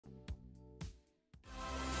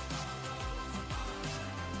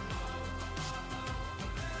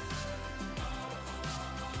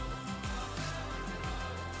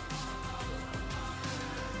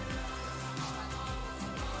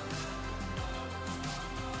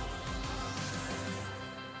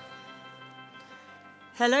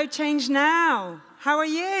Hello, Change Now. How are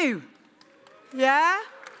you? Yeah?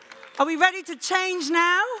 Are we ready to change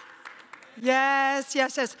now? Yes,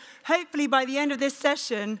 yes, yes. Hopefully by the end of this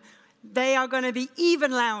session, they are going to be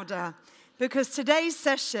even louder, because today's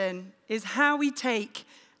session is how we take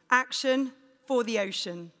action for the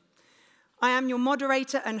ocean. I am your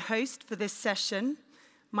moderator and host for this session.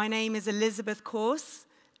 My name is Elizabeth Corse,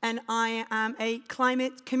 and I am a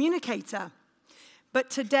climate communicator. But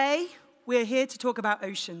today, we're here to talk about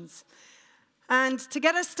oceans. And to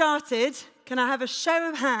get us started, can I have a show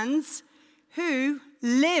of hands who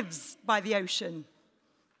lives by the ocean?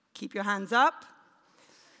 Keep your hands up.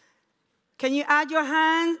 Can you add your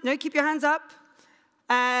hand? No, keep your hands up.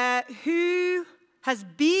 Who has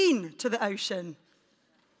been to the ocean?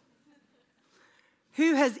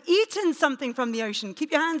 Who has eaten something from the ocean?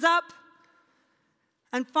 Keep your hands up.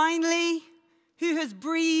 And finally, who has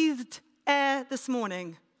breathed air this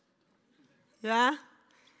morning? Yeah?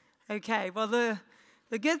 Okay, well, the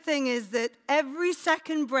good thing is that every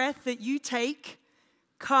second breath that you take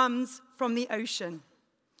comes from the ocean.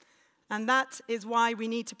 And that is why we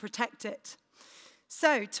need to protect it.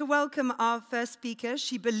 So, to welcome our first speaker,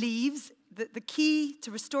 she believes that the key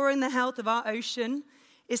to restoring the health of our ocean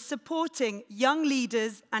is supporting young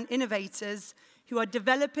leaders and innovators who are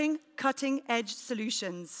developing cutting-edge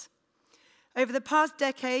solutions. Over the past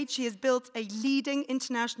decade, she has built a leading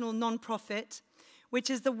international nonprofit, which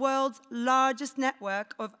is the world's largest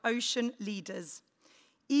network of ocean leaders,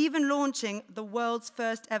 even launching the world's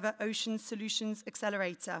first ever Ocean Solutions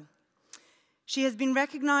Accelerator. She has been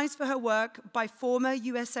recognized for her work by former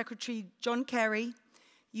US Secretary John Kerry,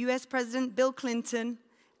 US President Bill Clinton,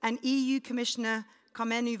 and EU Commissioner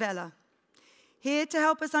Carmen Vella. Here to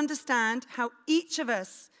help us understand how each of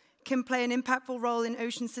us can play an impactful role in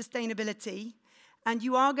ocean sustainability, and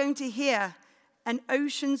you are going to hear an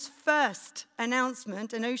Oceans First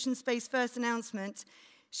announcement, an Ocean Space First announcement.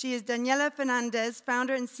 She is Daniela Fernandez,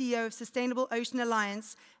 founder and CEO of Sustainable Ocean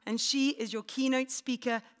Alliance, and she is your keynote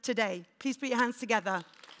speaker today. Please put your hands together.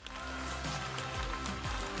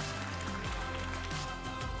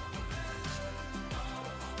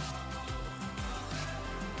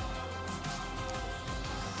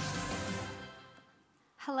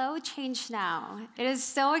 Hello, Change Now. It is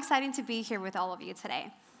so exciting to be here with all of you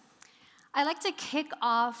today. I'd like to kick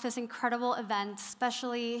off this incredible event,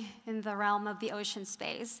 especially in the realm of the ocean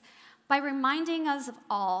space, by reminding us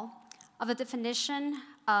all of the definition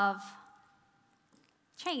of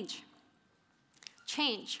change.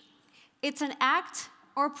 Change. It's an act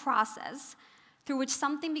or process through which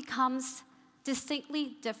something becomes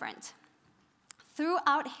distinctly different.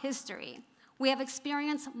 Throughout history, we have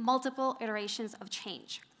experienced multiple iterations of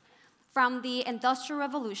change, from the Industrial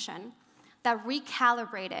Revolution that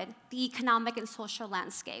recalibrated the economic and social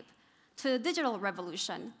landscape to the digital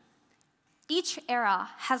revolution. Each era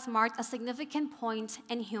has marked a significant point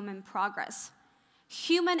in human progress.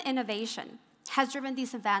 Human innovation has driven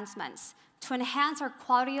these advancements to enhance our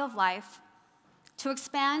quality of life, to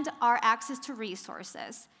expand our access to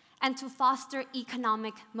resources, and to foster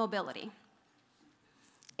economic mobility.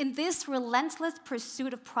 In this relentless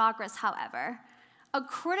pursuit of progress, however, a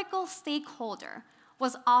critical stakeholder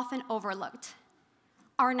was often overlooked: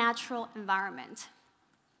 our natural environment.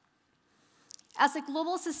 As a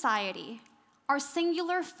global society, our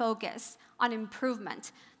singular focus on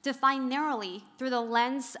improvement, defined narrowly through the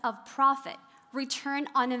lens of profit, return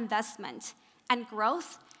on investment, and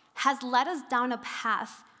growth, has led us down a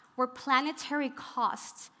path where planetary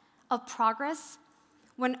costs of progress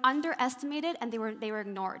were underestimated and they were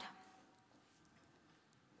ignored.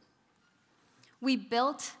 We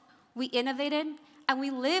built, we innovated, and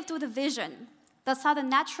we lived with a vision that saw the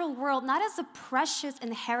natural world not as a precious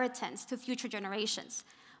inheritance to future generations,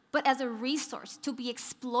 but as a resource to be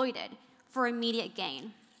exploited for immediate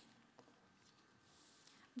gain.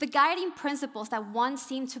 The guiding principles that once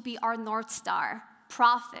seemed to be our North Star,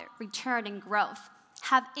 profit, return, and growth,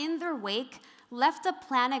 have in their wake left the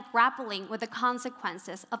planet grappling with the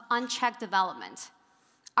consequences of unchecked development.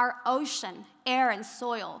 Our ocean, air, and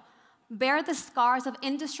soil bear the scars of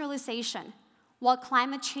industrialization, while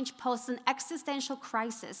climate change poses an existential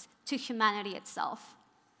crisis to humanity itself.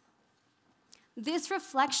 This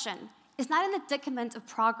reflection is not an indictment of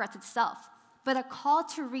progress itself, but a call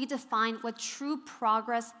to redefine what true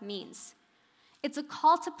progress means. It's a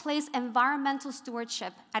call to place environmental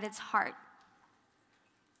stewardship at its heart,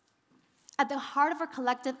 at the heart of our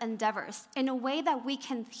collective endeavors, in a way that we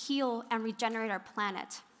can heal and regenerate our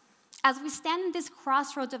planet. As we stand in this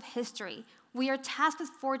crossroads of history, we are tasked with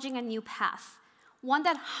forging a new path, one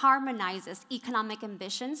that harmonizes economic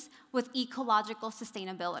ambitions with ecological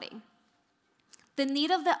sustainability. The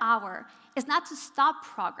need of the hour is not to stop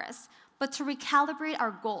progress, but to recalibrate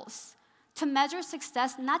our goals, to measure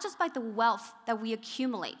success not just by the wealth that we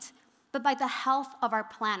accumulate, but by the health of our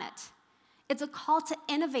planet. It's a call to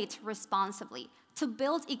innovate responsibly, to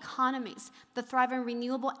build economies that thrive in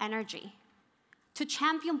renewable energy, to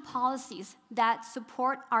champion policies that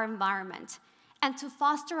support our environment, and to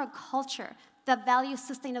foster a culture that values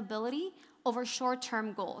sustainability over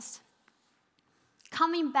short-term goals.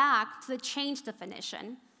 Coming back to the change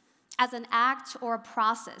definition as an act or a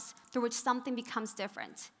process through which something becomes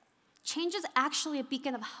different, change is actually a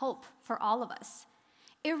beacon of hope for all of us.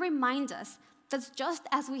 It reminds us that just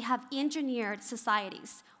as we have engineered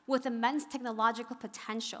societies with immense technological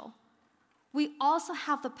potential, we also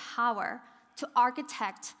have the power to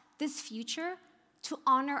architect this future to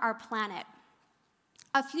honor our planet.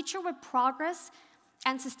 A future where progress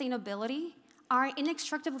and sustainability are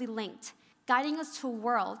inextricably linked, guiding us to a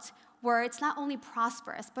world where it's not only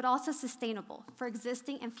prosperous, but also sustainable for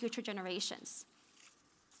existing and future generations.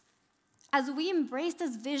 As we embrace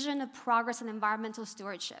this vision of progress and environmental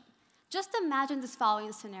stewardship, just imagine this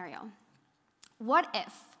following scenario. What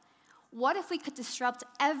if we could disrupt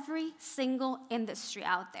every single industry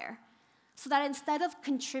out there so that instead of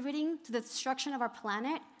contributing to the destruction of our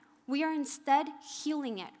planet, we are instead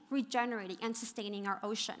healing it, regenerating, and sustaining our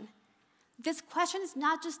ocean? This question is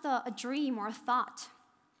not just a dream or a thought.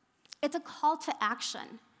 It's a call to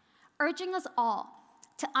action, urging us all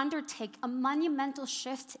to undertake a monumental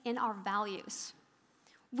shift in our values.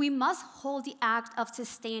 We must hold the act of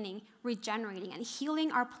sustaining, regenerating, and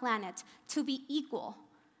healing our planet to be equal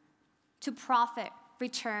to profit,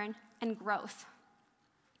 return, and growth.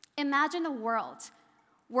 Imagine a world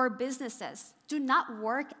where businesses do not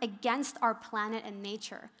work against our planet and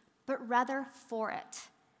nature, but rather for it.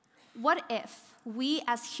 What if we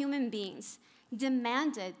as human beings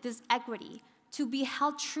demanded this equity to be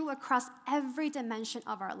held true across every dimension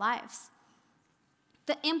of our lives?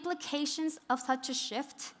 The implications of such a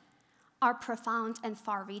shift are profound and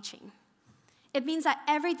far-reaching. It means that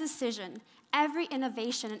every decision, every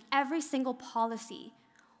innovation, and every single policy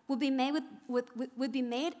would be made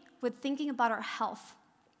with thinking about our health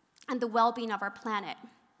and the well-being of our planet.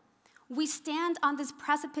 We stand on this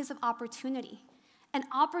precipice of opportunity, an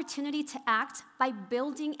opportunity to act by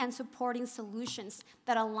building and supporting solutions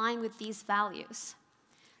that align with these values.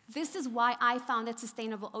 This is why I founded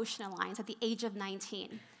Sustainable Ocean Alliance at the age of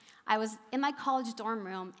 19. I was in my college dorm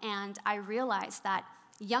room, and I realized that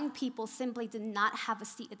young people simply did not have a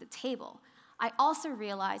seat at the table. I also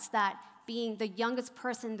realized that being the youngest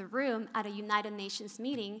person in the room at a United Nations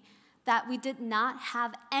meeting, that we did not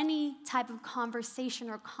have any type of conversation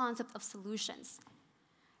or concept of solutions.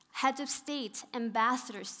 Heads of state,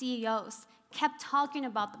 ambassadors, CEOs kept talking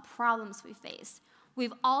about the problems we face.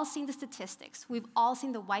 We've all seen the statistics, we've all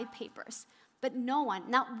seen the white papers, but no one,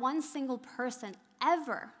 not one single person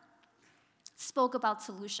ever spoke about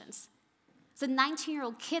solutions. As a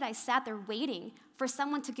 19-year-old kid, I sat there waiting for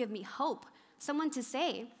someone to give me hope, someone to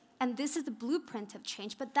say, and this is the blueprint of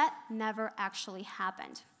change, but that never actually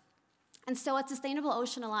happened. And so at Sustainable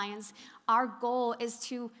Ocean Alliance, our goal is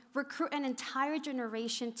to recruit an entire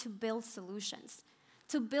generation to build solutions,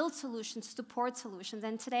 to support solutions.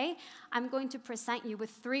 And today, I'm going to present you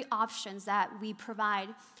with 3 options that we provide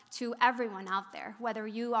to everyone out there, whether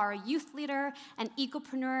you are a youth leader, an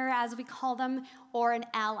ecopreneur, as we call them, or an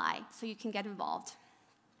ally, so you can get involved.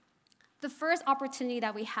 The first opportunity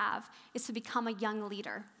that we have is to become a young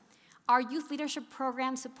leader. Our youth leadership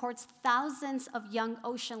program supports thousands of young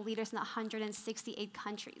ocean leaders in 168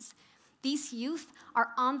 countries. These youth are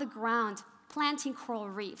on the ground planting coral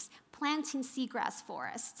reefs, planting seagrass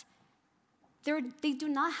forests. They do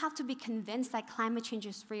not have to be convinced that climate change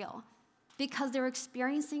is real because they're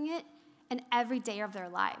experiencing it in every day of their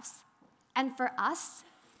lives. And for us,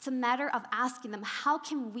 it's a matter of asking them, how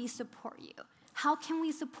can we support you? How can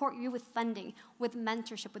we support you with funding, with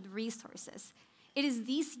mentorship, with resources? It is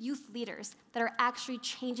these youth leaders that are actually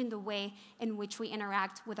changing the way in which we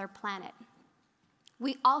interact with our planet.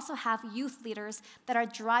 We also have youth leaders that are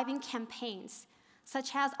driving campaigns,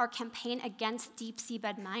 such as our campaign against deep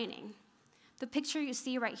seabed mining. The picture you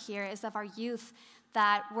see right here is of our youth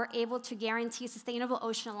that were able to guarantee Sustainable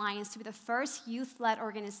Ocean Alliance to be the first youth-led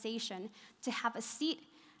organization to have a seat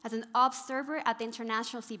as an observer at the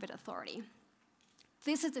International Seabed Authority.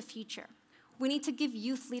 This is the future. We need to give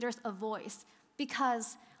youth leaders a voice,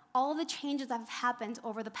 because all the changes that have happened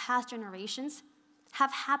over the past generations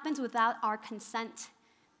have happened without our consent.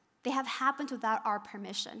 They have happened without our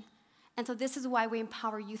permission. And so this is why we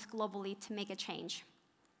empower youth globally to make a change.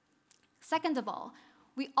 Second of all,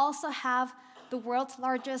 we also have the world's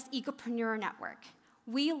largest ecopreneur network.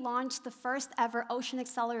 We launched the first ever Ocean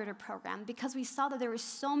Accelerator program because we saw that there were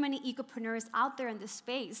so many ecopreneurs out there in this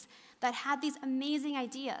space that had these amazing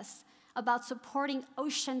ideas about supporting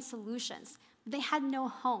ocean solutions. They had no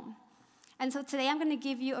home. And so today I'm going to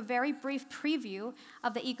give you a very brief preview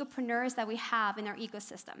of the ecopreneurs that we have in our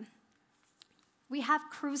ecosystem. We have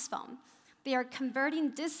cruise foam. They are converting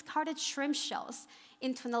discarded shrimp shells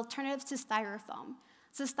into an alternative to styrofoam.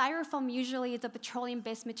 So styrofoam usually is a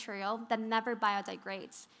petroleum-based material that never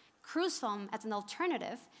biodegrades. Cruise foam, as an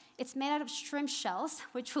alternative, it's made out of shrimp shells,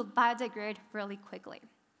 which will biodegrade really quickly.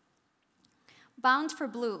 Bound for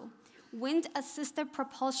Blue, wind-assisted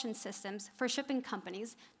propulsion systems for shipping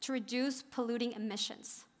companies to reduce polluting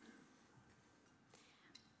emissions.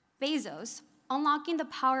 Bezos, unlocking the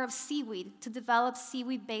power of seaweed to develop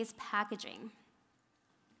seaweed-based packaging.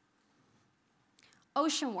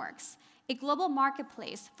 OceanWorks, a global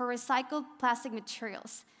marketplace for recycled plastic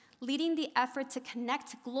materials, leading the effort to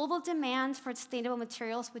connect global demand for sustainable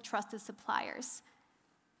materials with trusted suppliers.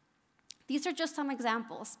 These are just some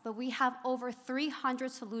examples, but we have over 300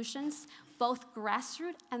 solutions, both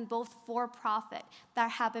grassroots and both for-profit,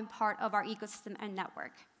 that have been part of our ecosystem and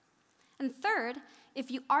network. And third, if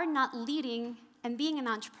you are not leading and being an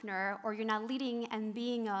entrepreneur, or you're not leading and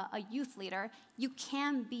being a youth leader, you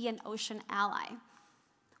can be an ocean ally.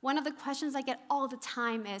 One of the questions I get all the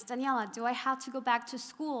time is, Daniela, do I have to go back to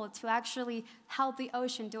school to actually help the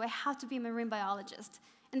ocean? Do I have to be a marine biologist?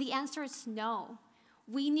 And the answer is no.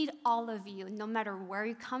 We need all of you, no matter where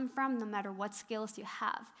you come from, no matter what skills you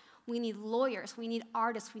have. We need lawyers, we need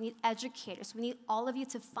artists, we need educators. We need all of you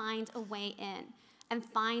to find a way in and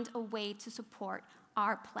find a way to support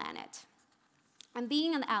our planet. And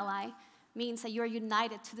being an ally means that you're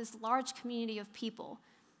united to this large community of people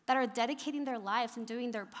that are dedicating their lives and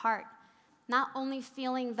doing their part, not only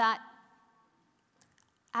feeling that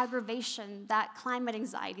aggravation, that climate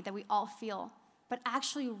anxiety that we all feel, but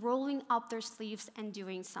actually rolling up their sleeves and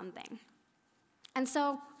doing something. And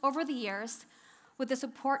so, over the years, with the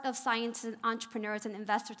support of scientists and entrepreneurs and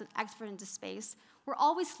investors and experts in this space, we're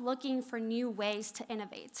always looking for new ways to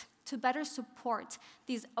innovate, to better support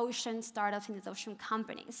these ocean startups and these ocean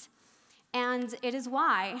companies. And it is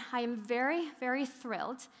why I am very, very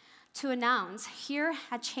thrilled to announce here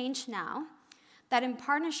at ChangeNOW that in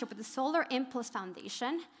partnership with the Solar Impulse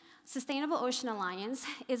Foundation, Sustainable Ocean Alliance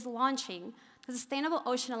is launching the Sustainable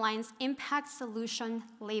Ocean Alliance Impact Solution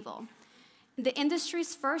label, the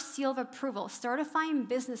industry's first seal of approval certifying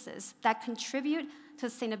businesses that contribute to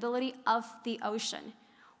sustainability of the ocean.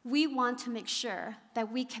 We want to make sure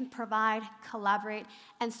that we can provide, collaborate,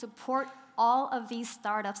 and support all of these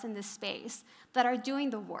startups in this space that are doing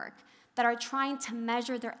the work, that are trying to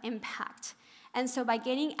measure their impact. And so by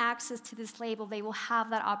getting access to this label, they will have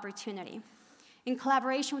that opportunity. In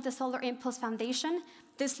collaboration with the Solar Impulse Foundation,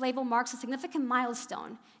 this label marks a significant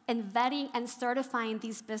milestone in vetting and certifying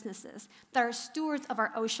these businesses that are stewards of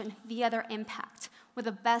our ocean via their impact with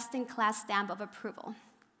a best-in-class stamp of approval.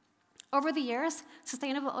 Over the years,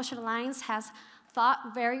 Sustainable Ocean Alliance has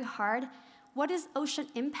thought very hard, what is ocean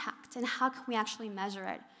impact and how can we actually measure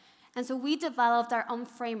it? And so we developed our own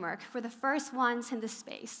framework. We're the first ones in this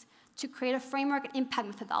space to create a framework and impact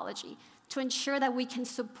methodology to ensure that we can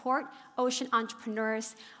support ocean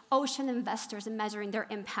entrepreneurs, ocean investors in measuring their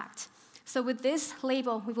impact. So with this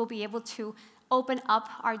label, we will be able to open up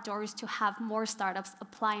our doors to have more startups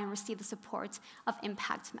apply and receive the support of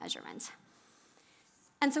impact measurement.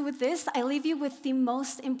 And so with this, I leave you with the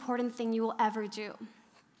most important thing you will ever do.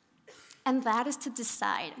 And that is to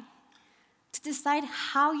decide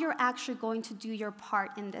how you're actually going to do your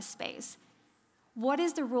part in this space. What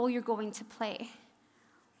is the role you're going to play?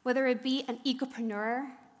 Whether it be an ecopreneur,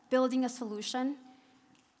 building a solution,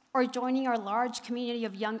 or joining our large community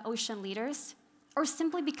of young ocean leaders, or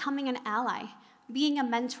simply becoming an ally, being a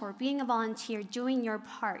mentor, being a volunteer, doing your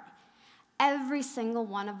part. Every single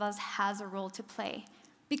one of us has a role to play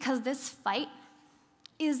because this fight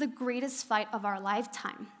is the greatest fight of our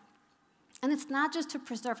lifetime. And it's not just to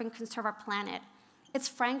preserve and conserve our planet. It's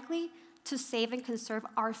frankly to save and conserve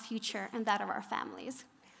our future and that of our families.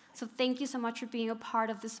 So thank you so much for being a part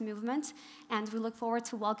of this movement, and we look forward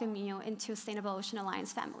to welcoming you into Sustainable Ocean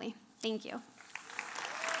Alliance family. Thank you.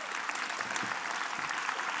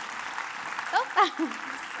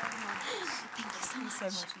 Thank you so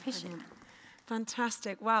much. Appreciate it.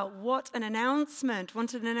 Fantastic. Wow, what an announcement.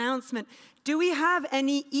 What an announcement. Do we have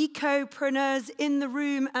any ecopreneurs in the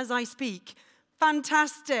room as I speak?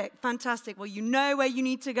 Fantastic, fantastic. Well, you know where you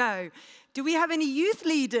need to go. Do we have any youth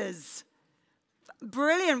leaders?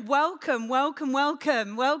 Brilliant. Welcome, welcome,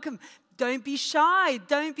 welcome, welcome. Don't be shy.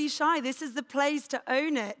 Don't be shy. This is the place to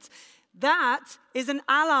own it. That is an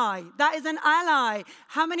ally. That is an ally.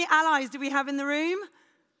 How many allies do we have in the room?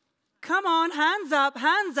 Come on, hands up,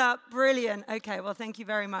 hands up. Brilliant. Okay, well, thank you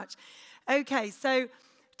very much. Okay, so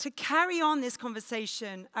to carry on this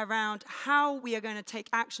conversation around how we are going to take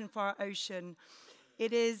action for our ocean,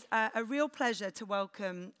 it is a real pleasure to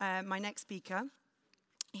welcome my next speaker.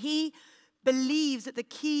 He believes that the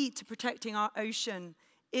key to protecting our ocean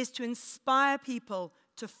is to inspire people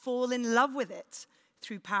to fall in love with it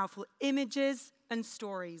through powerful images and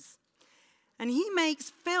stories. And he makes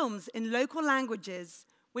films in local languages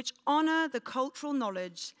which honor the cultural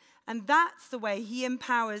knowledge, and that's the way he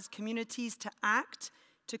empowers communities to act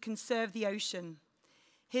to conserve the ocean.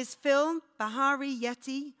 His film, Bahari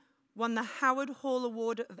Yeti, won the Howard Hall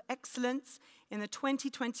Award of Excellence in the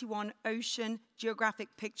 2021 Ocean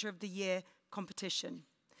Geographic Picture of the Year competition.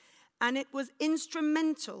 And it was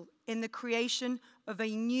instrumental in the creation of a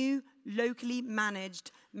new locally managed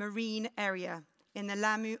marine area in the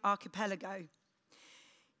Lamu archipelago.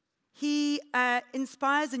 He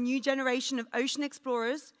inspires a new generation of ocean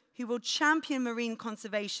explorers who will champion marine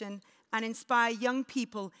conservation and inspire young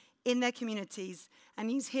people in their communities. And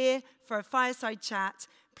he's here for a fireside chat.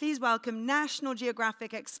 Please welcome National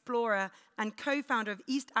Geographic explorer and co-founder of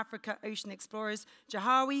East Africa Ocean Explorers,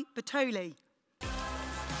 Jahawi Bertolli.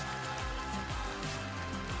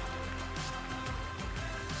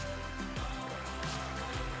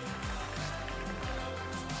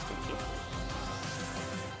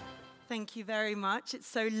 Thank you very much. It's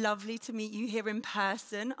so lovely to meet you here in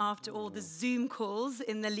person after all the Zoom calls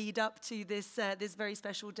in the lead up to this, this very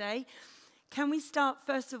special day. Can we start,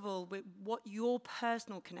 first of all, with what your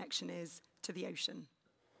personal connection is to the ocean?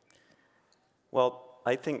 Well,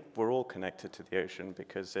 I think we're all connected to the ocean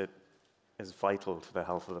because it is vital to the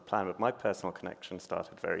health of the planet. My personal connection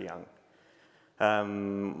started very young.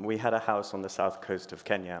 We had a house on the south coast of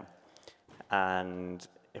Kenya, and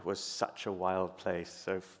it was such a wild place.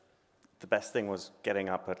 So the best thing was getting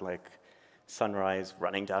up at like sunrise,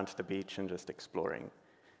 running down to the beach and just exploring.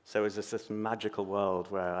 So it was just this magical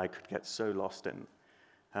world where I could get so lost in.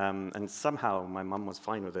 And somehow my mum was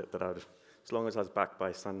fine with it, that as long as I was back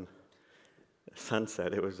by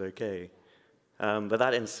sunset, it was okay. But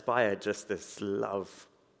that inspired just this love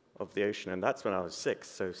of the ocean. And that's when I was 6,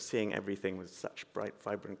 so seeing everything with such bright,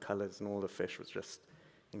 vibrant colors and all the fish was just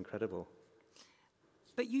incredible.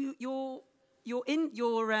 But your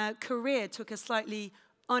career took a slightly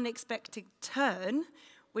unexpected turn,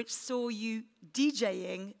 which saw you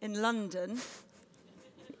DJing in London,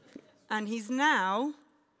 and he's now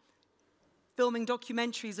filming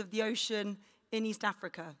documentaries of the ocean in East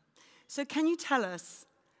Africa. So can you tell us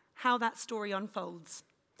how that story unfolds?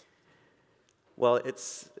 Well,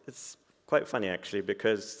 it's quite funny, actually,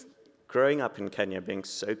 because growing up in Kenya, being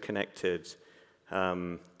so connected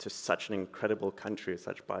to such an incredible country,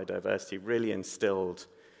 such biodiversity, really instilled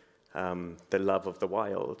the love of the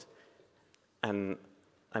wild. And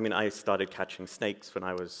I mean, I started catching snakes when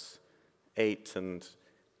I was 8, and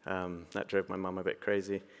that drove my mum a bit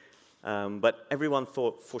crazy. But everyone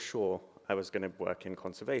thought for sure I was going to work in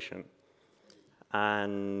conservation.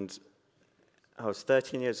 And I was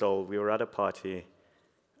 13 years old, we were at a party.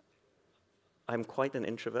 I'm quite an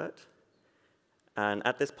introvert. And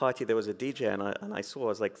at this party, there was a DJ, and I saw, I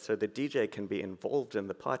was like, so the DJ can be involved in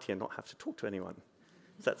the party and not have to talk to anyone.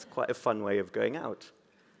 So that's quite a fun way of going out.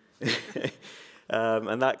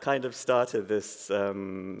 And that kind of started this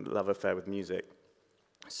love affair with music.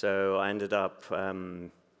 So I ended up,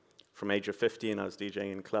 from age of 15, I was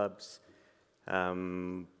DJing in clubs.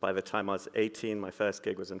 By the time I was 18, my first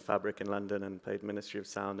gig was in Fabric in London and played Ministry of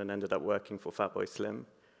Sound and ended up working for Fatboy Slim.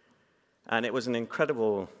 And it was an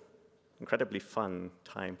incredibly fun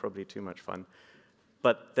time, probably too much fun.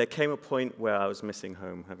 But there came a point where I was missing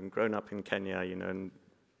home, having grown up in Kenya, you know, and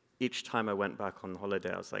each time I went back on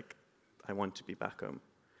holiday, I was like, I want to be back home.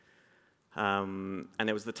 And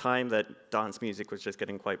it was the time that dance music was just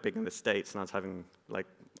getting quite big in the States, and I was having like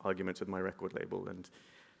arguments with my record label. And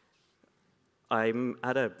I'm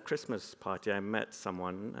at a Christmas party, I met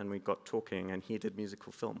someone, and we got talking, and he did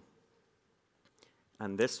musical film.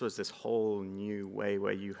 And this was this whole new way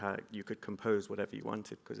where you could compose whatever you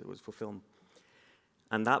wanted because it was for film.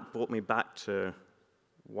 And that brought me back to,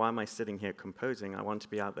 why am I sitting here composing? I want to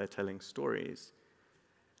be out there telling stories.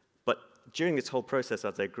 But during this whole process,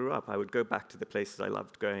 as I grew up, I would go back to the places I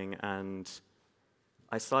loved going, and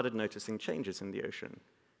I started noticing changes in the ocean.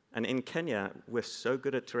 And in Kenya, we're so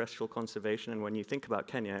good at terrestrial conservation, and when you think about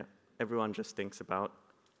Kenya, everyone just thinks about,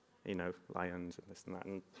 you know, lions and this and that.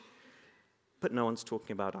 And but no one's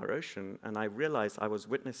talking about our ocean. And I realized I was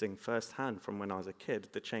witnessing firsthand from when I was a kid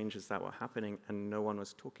the changes that were happening, and no one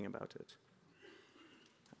was talking about it.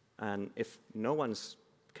 And if no one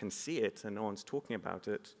can see it and no one's talking about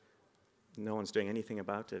it, no one's doing anything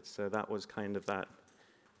about it. So that was kind of that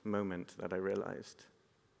moment that I realized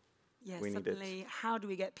yes, we need suddenly, it. how do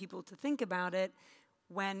we get people to think about it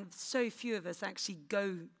when so few of us actually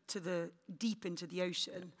go to deep into the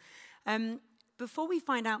ocean? Before we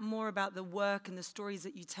find out more about the work and the stories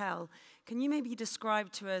that you tell, can you maybe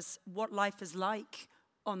describe to us what life is like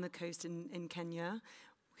on the coast in Kenya,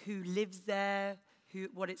 who lives there,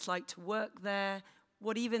 what it's like to work there,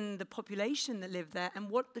 what even the population that live there, and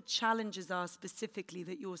what the challenges are specifically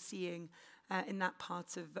that you're seeing in that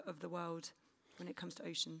part of the world when it comes to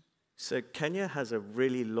ocean? So Kenya has a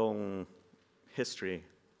really long history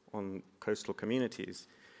on coastal communities.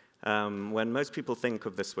 When most people think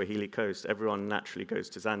of the Swahili coast, everyone naturally goes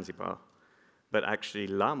to Zanzibar. But actually,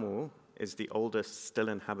 Lamu is the oldest still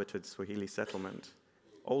inhabited Swahili settlement,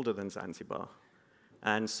 older than Zanzibar.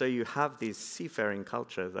 And so you have this seafaring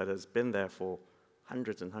culture that has been there for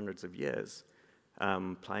hundreds and hundreds of years,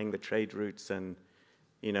 plying the trade routes. And,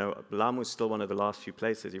 you know, Lamu is still one of the last few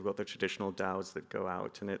places. You've got the traditional dhows that go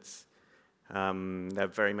out, and it's, there are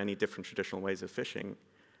very many different traditional ways of fishing.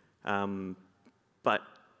 But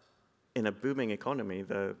in a booming economy,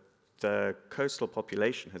 the coastal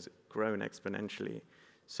population has grown exponentially.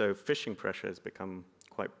 So fishing pressure has become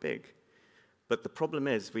quite big. But the problem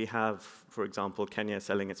is we have, for example, Kenya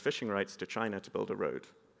selling its fishing rights to China to build a road.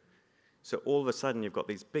 So all of a sudden, you've got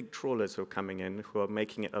these big trawlers who are coming in who are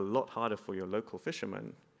making it a lot harder for your local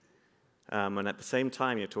fishermen. And at the same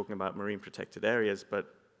time, you're talking about marine protected areas,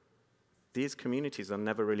 but these communities are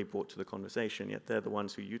never really brought to the conversation, yet they're the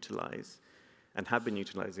ones who utilize and have been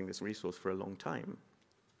utilizing this resource for a long time.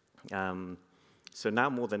 So now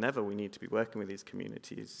more than ever, we need to be working with these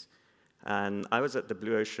communities. And I was at the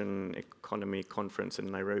Blue Ocean Economy Conference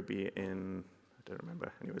in Nairobi in, I don't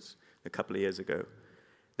remember, and it was a couple of years ago.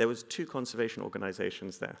 There was 2 conservation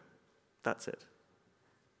organizations there. That's it.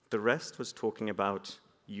 The rest was talking about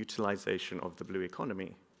utilization of the blue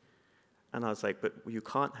economy. And I was like, but you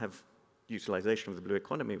can't have utilization of the blue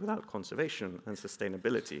economy without conservation and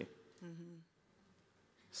sustainability. Mm-hmm.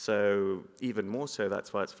 So even more so,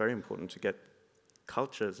 that's why it's very important to get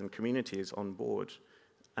cultures and communities on board,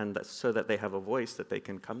 and so that they have a voice that they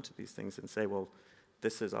can come to these things and say, well,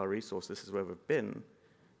 this is our resource, this is where we've been,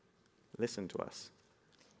 listen to us.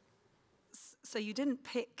 So you didn't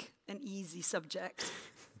pick an easy subject.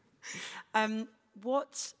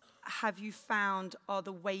 What have you found are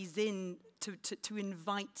the ways in to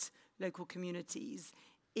invite local communities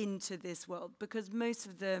into this world? Because most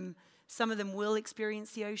of them, some of them will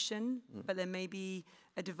experience the ocean, but there may be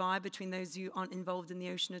a divide between those who aren't involved in the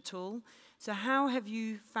ocean at all. So how have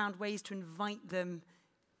you found ways to invite them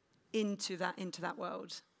into that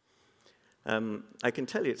world? I can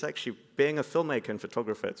tell you, it's actually, being a filmmaker and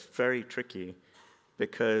photographer, it's very tricky,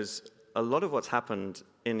 because a lot of what's happened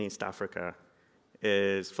in East Africa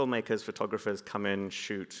is filmmakers, photographers come in,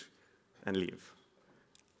 shoot, and leave,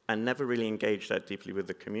 and never really engage that deeply with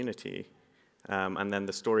the community. And then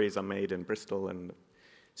the stories are made in Bristol. And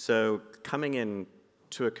so coming in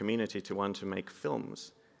to a community to want to make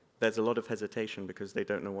films, there's a lot of hesitation because they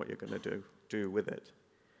don't know what you're going to do with it.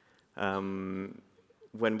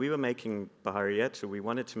 When we were making Bahari Yetu, we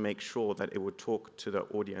wanted to make sure that it would talk to the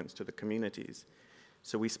audience, to the communities.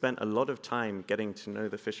 So we spent a lot of time getting to know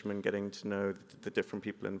the fishermen, getting to know the different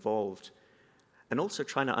people involved, and also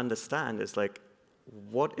trying to understand is like,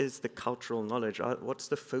 what is the cultural knowledge? What's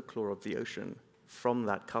the folklore of the ocean from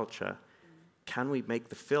that culture? Can we make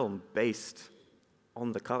the film based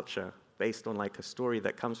on the culture, based on like a story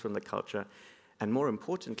that comes from the culture? And more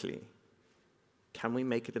importantly, can we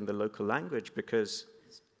make it in the local language? Because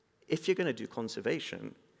if you're going to do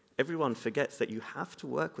conservation, everyone forgets that you have to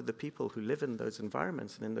work with the people who live in those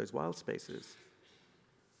environments and in those wild spaces.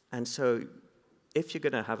 And so if you're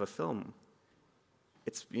going to have a film,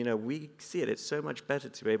 it's, you know, we see it, it's so much better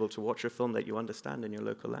to be able to watch a film that you understand in your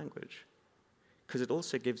local language, because it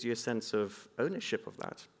also gives you a sense of ownership of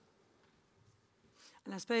that.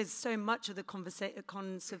 And I suppose so much of the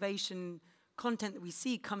conservation content that we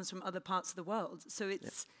see comes from other parts of the world. So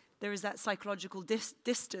it's, there is that psychological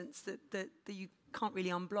distance that you can't really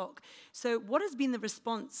unblock. So what has been the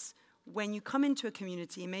response when you come into a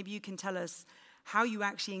community? Maybe you can tell us how you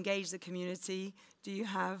actually engage the community. Do you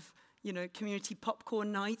have, you know, community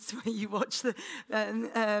popcorn nights where you watch the,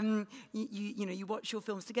 you watch your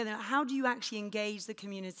films together? How do you actually engage the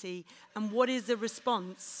community, and what is the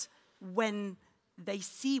response when they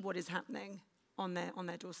see what is happening on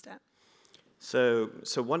their doorstep? So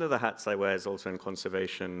one of the hats I wear is also in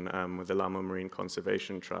conservation with the Lamo Marine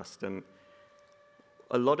Conservation Trust. And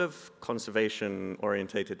a lot of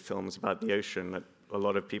conservation-orientated films about the ocean that a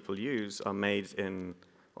lot of people use are made in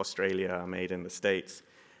Australia, are made in the States.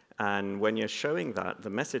 And when you're showing that,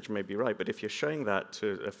 the message may be right, but if you're showing that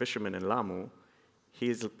to a fisherman in Lamu,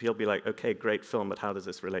 he'll be like, okay, great film, but how does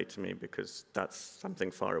this relate to me? Because that's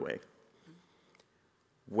something far away.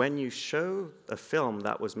 When you show a film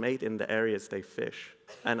that was made in the areas they fish,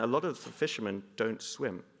 and a lot of the fishermen don't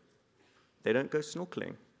swim, they don't go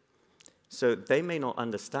snorkeling. So they may not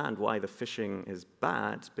understand why the fishing is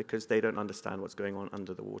bad because they don't understand what's going on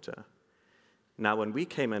under the water. Now, when we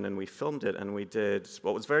came in and we filmed it and we did,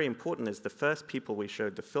 what was very important is the first people we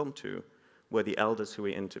showed the film to were the elders who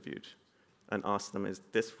we interviewed and asked them, is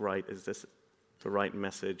this right? Is this the right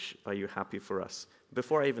message? Are you happy for us?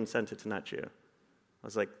 Before I even sent it to Nat Geo. I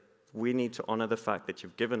was like, we need to honor the fact that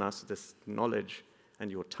you've given us this knowledge and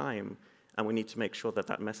your time, and we need to make sure that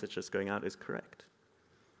that message that's going out is correct.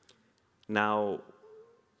 Now,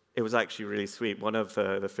 it was actually really sweet. One of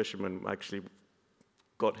the fishermen actually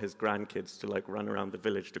got his grandkids to like run around the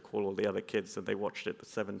village to call all the other kids, and they watched it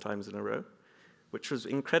 7 times in a row, which was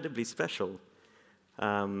incredibly special.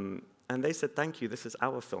 And they said, thank you, this is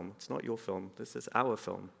our film. It's not your film, this is our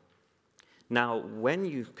film. Now, when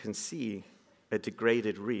you can see a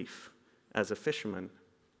degraded reef as a fisherman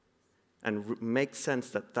and make sense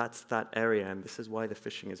that that's that area and this is why the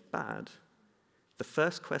fishing is bad, the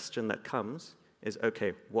first question that comes is,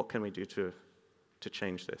 okay, what can we do to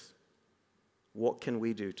change this? What can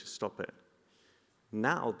we do to stop it?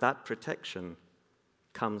 Now that protection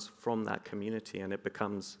comes from that community and it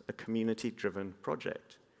becomes a community-driven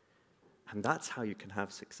project. And that's how you can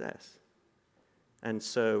have success. And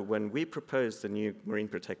so when we proposed the new marine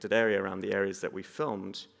protected area around the areas that we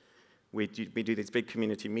filmed, we do these big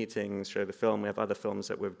community meetings, show the film, we have other films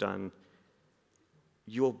that we've done.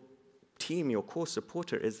 Your team, your core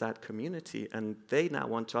supporter is that community, and they now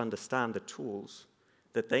want to understand the tools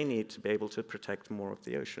that they need to be able to protect more of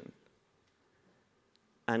the ocean.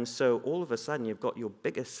 And so all of a sudden, you've got your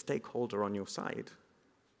biggest stakeholder on your side.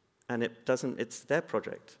 And it's their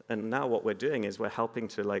project. And now what we're doing is we're helping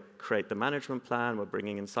to like create the management plan, we're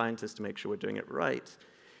bringing in scientists to make sure we're doing it right.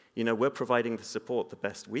 You know, we're providing the support the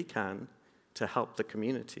best we can to help the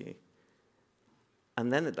community.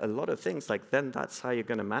 And then a lot of things, like then that's how you're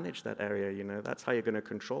going to manage that area, you know, that's how you're going to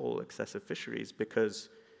control excessive fisheries, because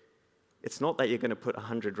it's not that you're going to put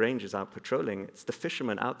 100 rangers out patrolling, it's the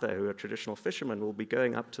fishermen out there who are traditional fishermen will be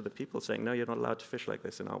going up to the people saying, no, you're not allowed to fish like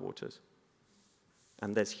this in our waters.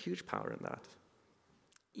 And there's huge power in that.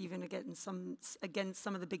 Even against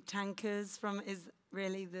some of the big tankers is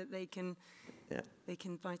really that they can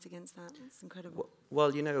fight against that. It's incredible.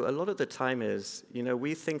 Well, you know, a lot of the time is, you know,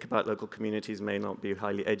 we think about local communities may not be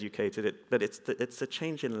highly educated, but it's a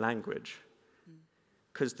change in language.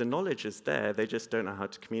 Because the knowledge is there, they just don't know how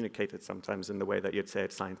to communicate it sometimes in the way that you'd say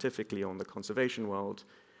it scientifically or in the conservation world.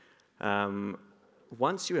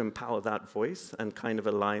 Once you empower that voice and kind of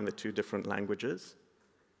align the two different languages,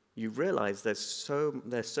 you realize they're so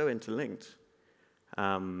interlinked.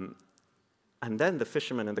 And then the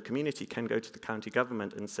fishermen and the community can go to the county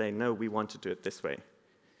government and say, no, we want to do it this way.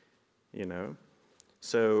 You know?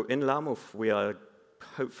 So in Lamuf, we are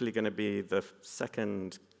hopefully going to be the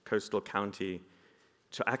second coastal county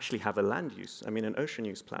to actually have a land use, an ocean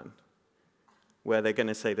use plan, where they're going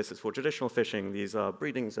to say this is for traditional fishing, these are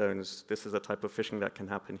breeding zones, this is a type of fishing that can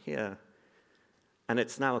happen here. And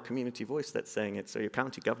it's now a community voice that's saying it, so your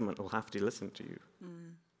county government will have to listen to you.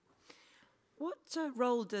 Mm. What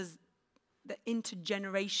role does the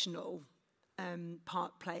intergenerational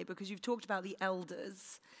part play? Because you've talked about the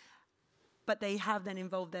elders, but they have then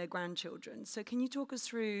involved their grandchildren. So can you talk us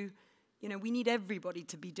through, you know, we need everybody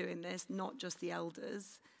to be doing this, not just the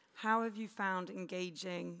elders. How have you found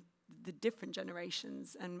engaging the different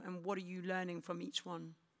generations, and what are you learning from each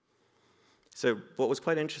one? So what was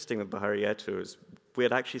quite interesting with Bahari Yetu is we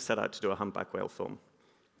had actually set out to do a humpback whale film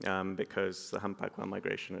because the humpback whale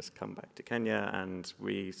migration has come back to Kenya, and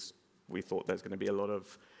we thought there's going to be a lot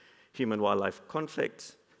of human-wildlife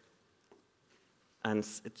conflict. And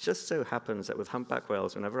it just so happens that with humpback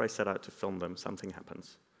whales, whenever I set out to film them, something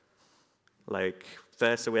happens. Like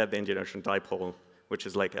there, so we had the Indian Ocean dipole, which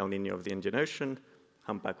is like El Nino of the Indian Ocean.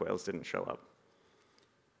 Humpback whales didn't show up.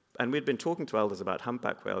 And we'd been talking to elders about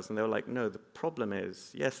humpback whales, and they were like, no, the problem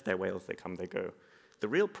is, yes, they're whales, they come, they go. The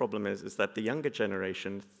real problem is that the younger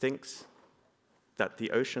generation thinks that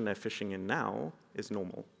the ocean they're fishing in now is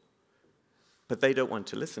normal. But they don't want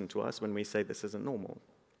to listen to us when we say this isn't normal.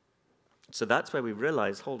 So that's where we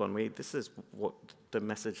realized, hold on, this is what the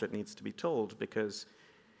message that needs to be told, because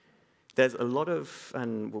there's a lot of,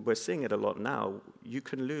 and we're seeing it a lot now, you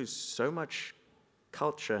can lose so much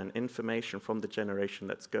culture and information from the generation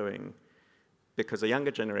that's going, because a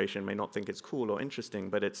younger generation may not think it's cool or interesting,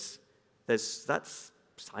 but that's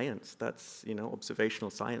science, that's observational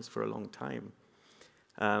science for a long time.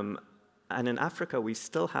 And in Africa, we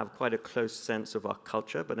still have quite a close sense of our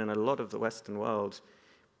culture, but in a lot of the Western world,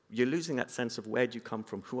 you're losing that sense of where do you come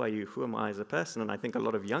from, who are you, who am I as a person, and I think a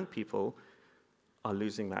lot of young people are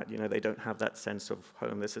losing that. They don't have that sense of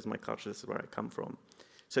home, this is my culture, this is where I come from.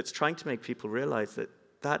 So it's trying to make people realize that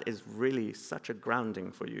that is really such a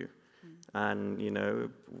grounding for you. And,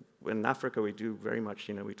 in Africa, we do very much,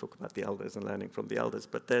 we talk about the elders and learning from the elders,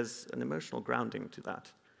 but there's an emotional grounding to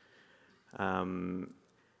that.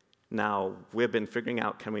 Now, we've been figuring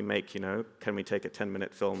out, can we take a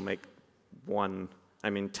 10-minute film, make 10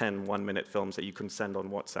 one-minute films that you can send on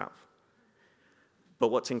WhatsApp.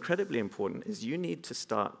 But what's incredibly important is you need to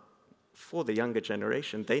start, for the younger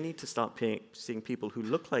generation, they need to start seeing people who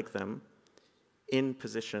look like them in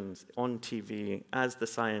positions on TV, as the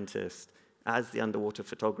scientist, as the underwater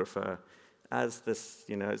photographer, as this,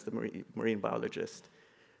 as the marine biologist.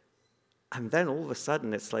 And then all of a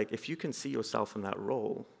sudden, it's like, if you can see yourself in that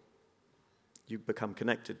role, you become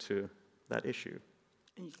connected to that issue,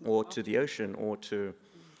 or to the ocean, or to,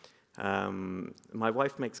 my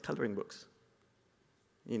wife makes coloring books,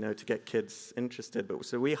 to get kids interested. But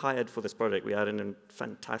so we hired for this project, we had a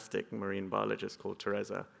fantastic marine biologist called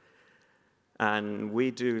Teresa. And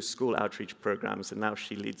we do school outreach programs, and now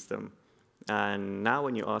she leads them. And now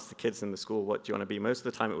when you ask the kids in the school, what do you want to be? Most of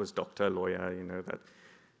the time it was doctor, lawyer,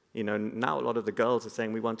 now a lot of the girls are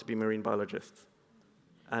saying, we want to be marine biologists,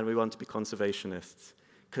 and we want to be conservationists,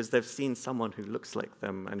 because they've seen someone who looks like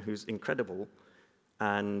them and who's incredible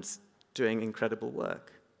and doing incredible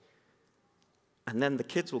work. And then the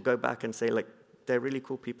kids will go back and say, they're really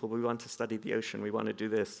cool people, we want to study the ocean, we want to do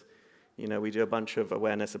this. We do a bunch of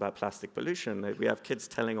awareness about plastic pollution. We have kids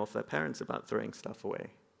telling off their parents about throwing stuff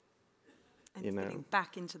away. And getting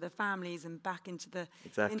back into the families and back into the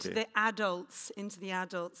adults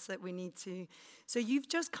that we need to. So you've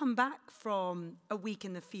just come back from a week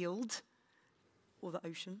in the field, or the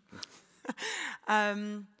ocean.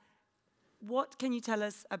 What can you tell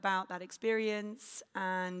us about that experience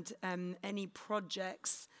and any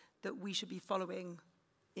projects that we should be following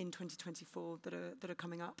in 2024 that are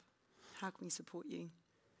coming up? How can we support you?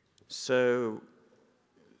 So,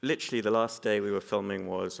 literally the last day we were filming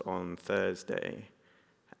was on Thursday.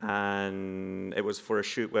 And it was for a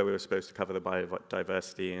shoot where we were supposed to cover the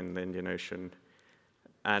biodiversity in the Indian Ocean.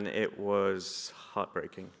 And it was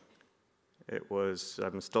heartbreaking.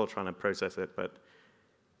 I'm still trying to process it, but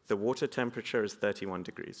the water temperature is 31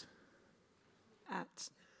 degrees. At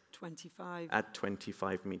 25? At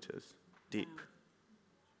 25 meters deep. Wow.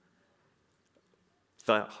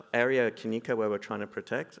 The area at Kinika where we're trying to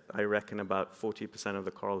protect, I reckon about 40% of the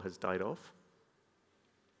coral has died off.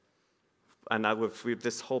 And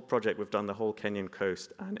this whole project, we've done the whole Kenyan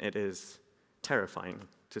coast, and it is terrifying,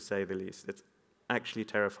 to say the least. It's actually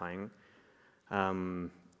terrifying. In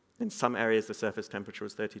some areas, the surface temperature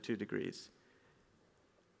was 32 degrees.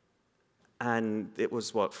 And it was,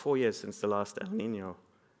 4 years since the last El Nino.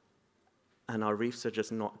 And our reefs are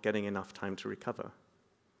just not getting enough time to recover.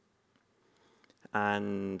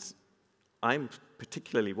 And I'm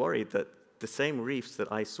particularly worried that the same reefs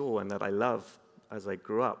that I saw and that I love as I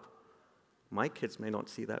grew up, my kids may not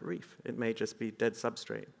see that reef. It may just be dead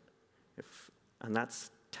substrate. And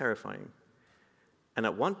that's terrifying. And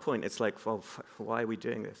at one point, it's like, well, why are we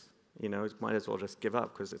doing this? Might as well just give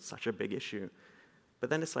up because it's such a big issue. But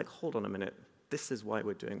then it's like, hold on a minute. This is why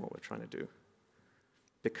we're doing what we're trying to do.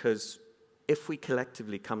 Because if we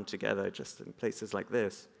collectively come together just in places like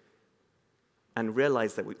this, and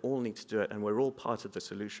realize that we all need to do it, and we're all part of the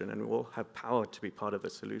solution, and we all have power to be part of the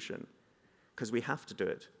solution, because we have to do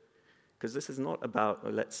it. Because this is not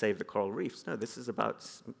about, let's save the coral reefs. No, this is about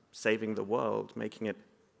saving the world, making it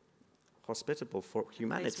hospitable for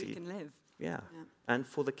humanity. A place we can live. Yeah, and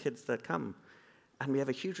for the kids that come. And we have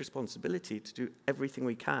a huge responsibility to do everything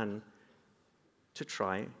we can to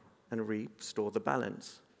try and restore the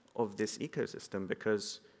balance of this ecosystem,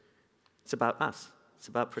 because it's about us. It's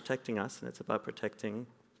about protecting us, and it's about protecting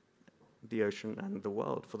the ocean and the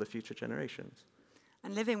world for the future generations.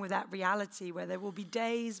 And living with that reality where there will be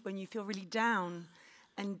days when you feel really down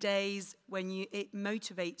and days when it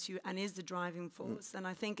motivates you and is the driving force. And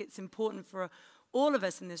I think it's important for all of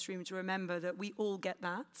us in this room to remember that we all get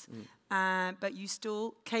that. But you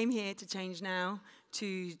still came here to Change Now,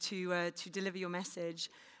 to deliver your message.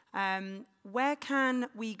 Where can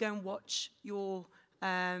we go and watch your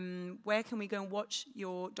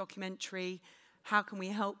documentary? How can we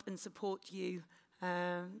help and support you?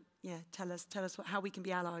 Tell us how we can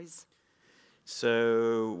be allies.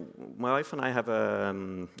 So my wife and I have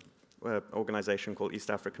an organization called East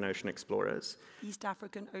African Ocean Explorers. East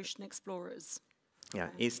African Ocean Explorers. Yeah,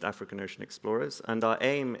 East African Ocean Explorers. And our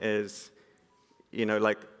aim is,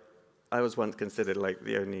 like, I was once considered like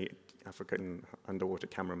the only African underwater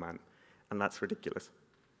cameraman, and that's ridiculous.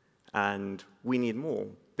 And we need more,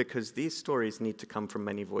 because these stories need to come from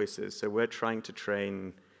many voices. So we're trying to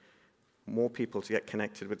train more people to get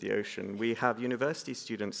connected with the ocean. We have university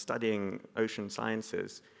students studying ocean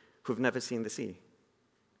sciences who've never seen the sea,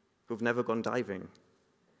 who've never gone diving.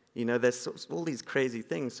 There's all these crazy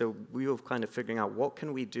things, so we were kind of figuring out what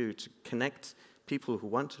can we do to connect people who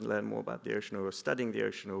want to learn more about the ocean or are studying the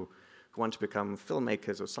ocean or who want to become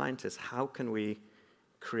filmmakers or scientists. How can we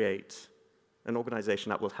create an organization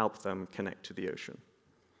that will help them connect to the ocean?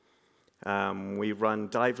 We run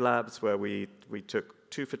dive labs where we took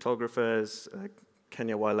 2 photographers, a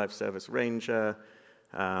Kenya Wildlife Service ranger,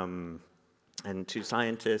 and 2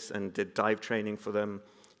 scientists, and did dive training for them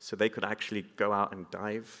so they could actually go out and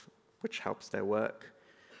dive, which helps their work.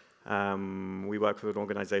 We work with an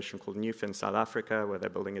organization called Newfin South Africa, where they're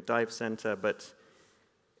building a dive center, but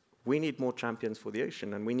we need more champions for the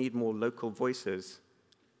ocean, and we need more local voices,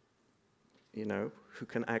 who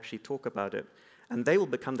can actually talk about it. And they will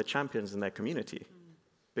become the champions in their community,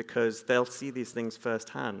 because they'll see these things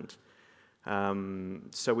firsthand.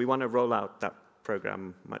 So we want to roll out that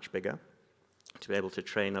program much bigger to be able to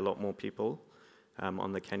train a lot more people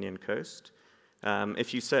on the Kenyan coast.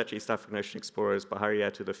 If you search East African Ocean Explorers, Bahari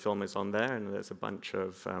Yetu, the film is on there, and there's a bunch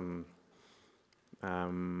of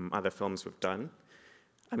other films we've done.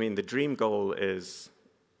 I mean, the dream goal is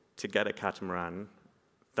to get a catamaran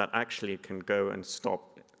that actually can go and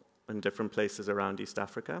stop in different places around East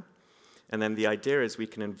Africa. And then the idea is we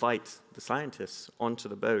can invite the scientists onto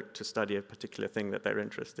the boat to study a particular thing that they're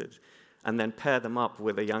interested, and then pair them up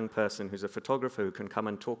with a young person who's a photographer who can come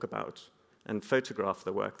and talk about and photograph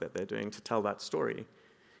the work that they're doing to tell that story.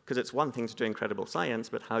 Because it's one thing to do incredible science,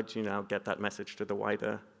 but how do you now get that message to the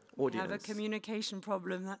wider audience? We have a communication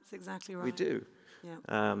problem, that's exactly right. We do.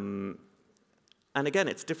 Yeah. And again,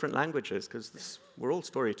 it's different languages, because we're all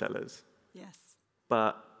storytellers. Yes.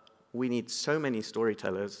 But we need so many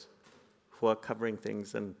storytellers who are covering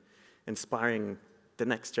things and inspiring the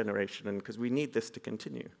next generation, and because we need this to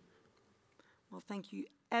continue. Well, thank you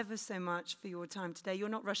ever so much for your time today. You're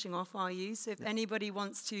not rushing off, are you? So if anybody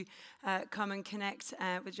wants to come and connect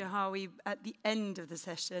with Jahawi at the end of the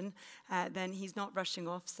session, then he's not rushing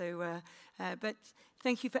off. So, but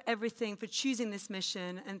thank you for everything, for choosing this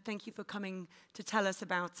mission, and thank you for coming to tell us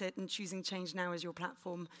about it and choosing Change Now as your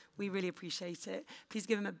platform. We really appreciate it. Please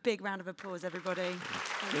give him a big round of applause, everybody.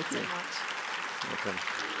 Thank you so much. Okay.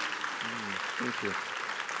 Thank you.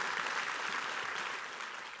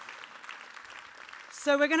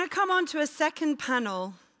 So we're going to come on to a second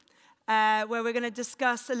panel where we're going to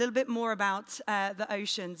discuss a little bit more about the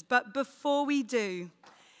oceans. But before we do,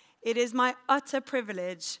 it is my utter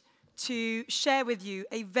privilege to share with you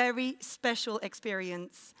a very special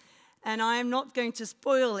experience. And I am not going to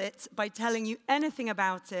spoil it by telling you anything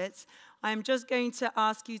about it. I am just going to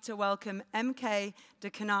ask you to welcome MK de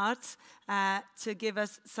Cannart to give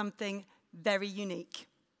us something very unique.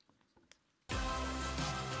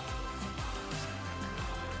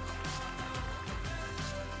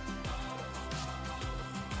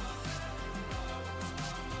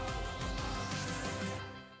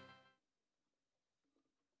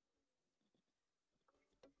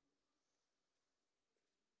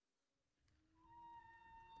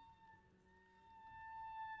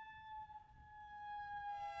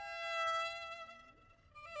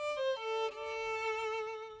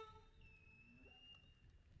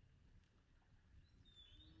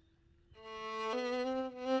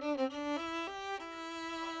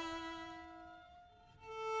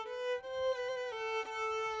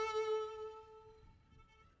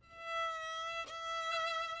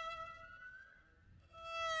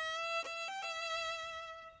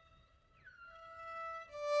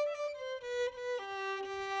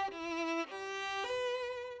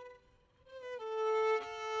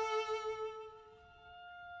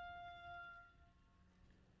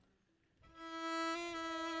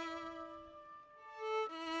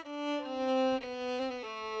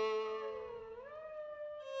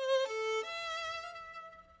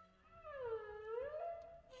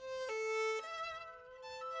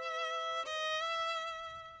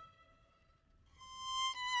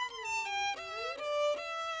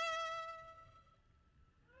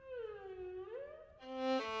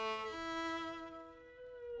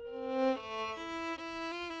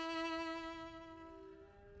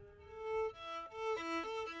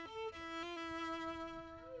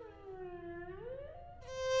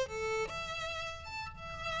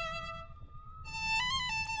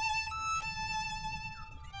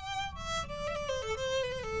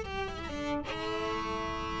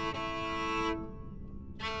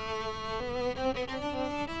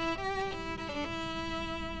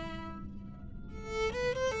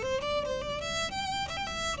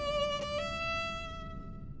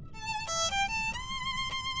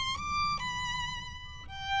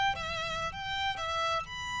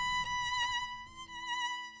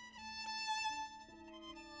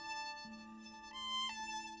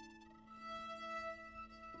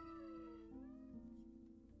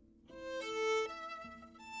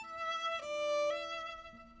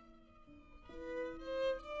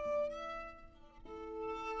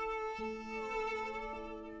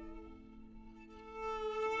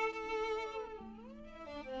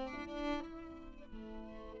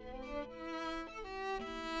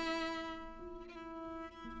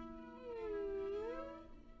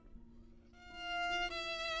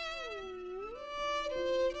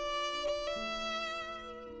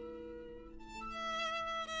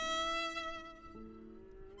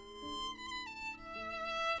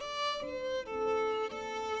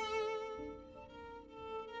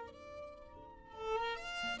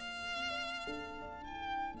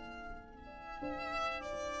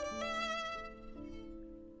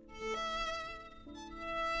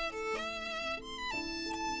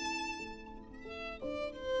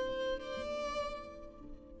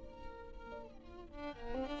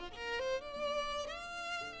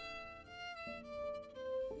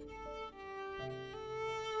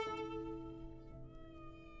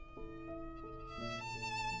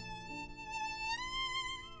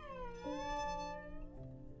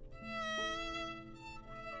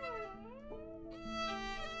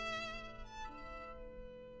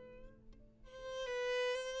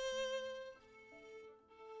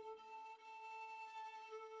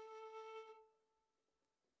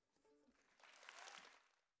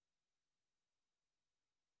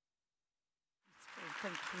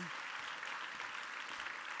 Thank you.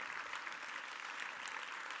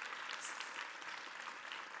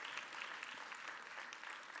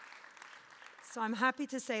 So I'm happy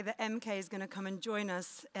to say that MK is going to come and join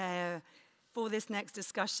us for this next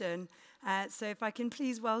discussion. So if I can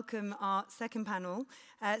please welcome our second panel,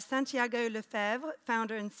 Santiago Lefebvre,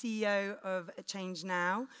 founder and CEO of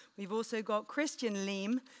ChangeNOW. We've also got Christian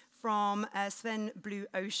Lim from SWEN Blue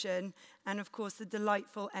Ocean, and of course the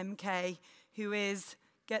delightful MK, who is,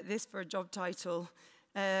 get this for a job title,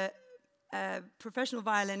 professional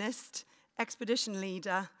violinist, expedition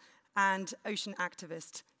leader, and ocean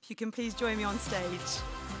activist. If you can please join me on stage.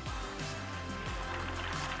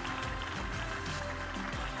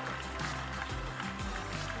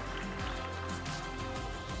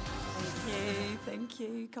 Thank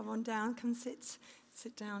you. Come on down, come sit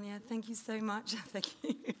down, yeah. Thank you so much, thank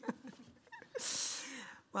you.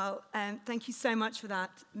 Well, thank you so much for that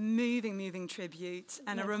moving tribute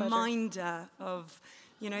and a reminder of,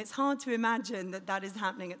 it's hard to imagine that that is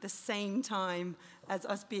happening at the same time as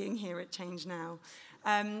us being here at ChangeNOW.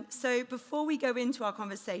 So before we go into our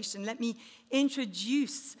conversation, let me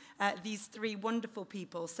introduce these three wonderful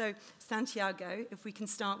people. So Santiago, if we can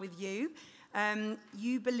start with you.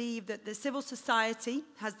 You believe that the civil society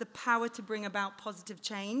has the power to bring about positive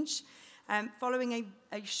change. Following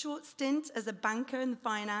a short stint as a banker in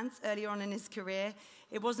finance earlier on in his career,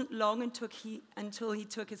 it wasn't long until he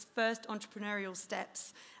took his first entrepreneurial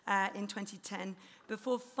steps in 2010,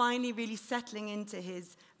 before finally really settling into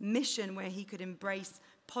his mission where he could embrace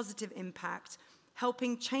positive impact,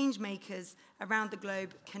 helping change makers around the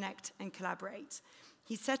globe connect and collaborate.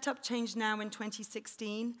 He set up ChangeNOW in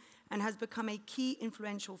 2016 and has become a key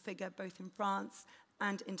influential figure both in France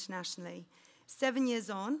and internationally. 7 years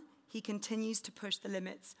on, he continues to push the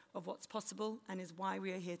limits of what's possible and is why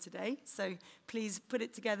we are here today. So please put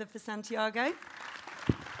it together for Santiago.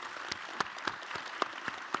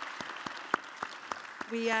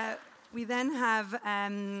 We then have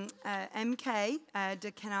MK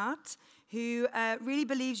de Cannart, who really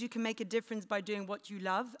believes you can make a difference by doing what you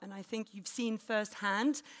love. And I think you've seen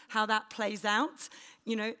firsthand how that plays out.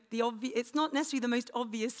 It's not necessarily the most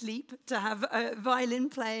obvious leap to have violin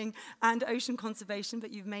playing and ocean conservation,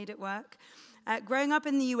 but you've made it work. Growing up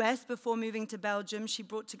in the US before moving to Belgium, she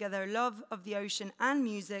brought together a love of the ocean and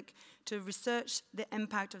music to research the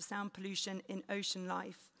impact of sound pollution in ocean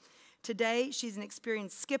life. Today, she's an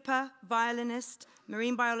experienced skipper, violinist,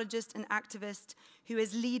 marine biologist, and activist who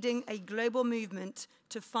is leading a global movement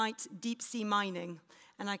to fight deep-sea mining.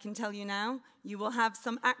 And I can tell you now, you will have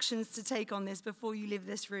some actions to take on this before you leave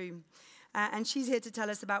this room. And she's here to tell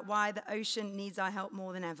us about why the ocean needs our help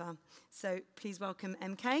more than ever. So please welcome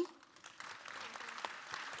MK.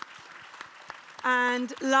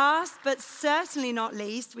 And last, but certainly not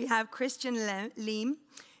least, we have Christian Lim,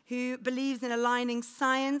 who believes in aligning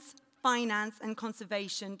science, finance, and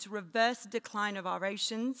conservation to reverse the decline of our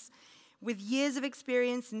oceans. With years of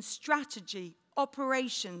experience in strategy,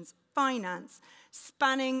 operations, finance,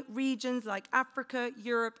 spanning regions like Africa,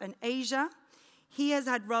 Europe, and Asia, he has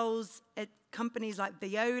had roles at companies like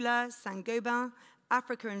Viola, Saint-Gobain,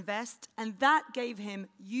 Africa Invest, and that gave him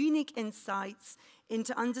unique insights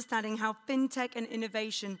into understanding how fintech and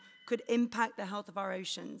innovation could impact the health of our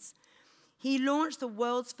oceans. He launched the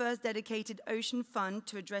world's first dedicated ocean fund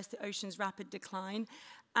to address the ocean's rapid decline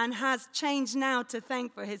and has ChangeNOW to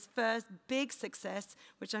thank for his first big success,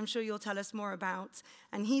 which I'm sure you'll tell us more about.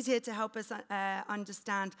 And he's here to help us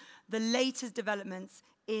understand the latest developments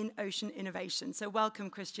in ocean innovation. So welcome,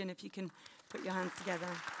 Christian, if you can put your hands together.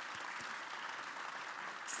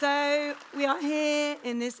 So we are here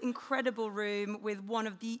in this incredible room with one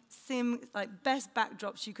of the best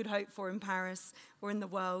backdrops you could hope for in Paris or in the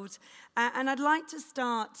world. And I'd like to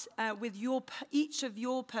start with each of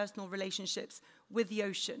your personal relationships with the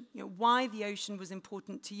ocean. Why the ocean was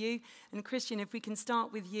important to you. And Christian, if we can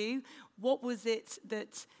start with you, what was it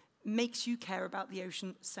that makes you care about the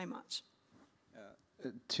ocean so much?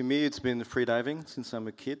 To me, it's been freediving since I'm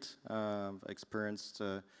a kid. I've experienced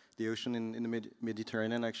the ocean in the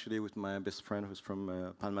Mediterranean, actually, with my best friend who's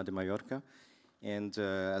from Palma de Mallorca. And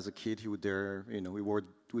as a kid, we would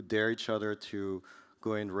dare each other to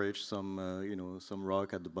go and reach some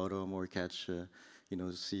rock at the bottom or catch,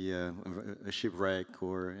 see a shipwreck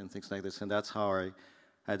and things like this. And that's how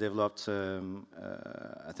I developed,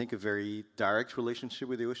 I think, a very direct relationship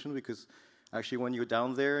with the ocean, because actually when you're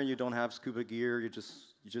down there and you don't have scuba gear, you're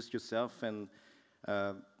just yourself, and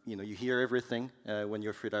you hear everything. When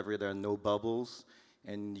you're a freediver, there are no bubbles,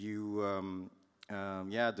 and the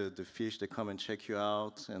fish, they come and check you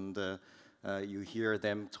out, and you hear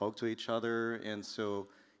them talk to each other, and so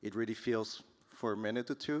it really feels for a minute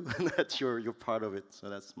or two that you're part of it. So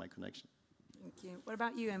that's my connection. Thank you. What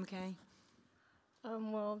about you, MK?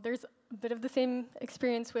 Well, there's a bit of the same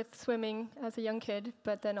experience with swimming as a young kid,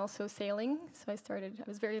 but then also sailing. So I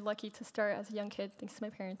was very lucky to start as a young kid, thanks to my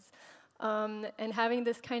parents. And having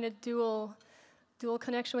this kind of dual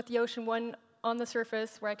connection with the ocean, one on the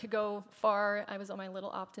surface where I could go far. I was on my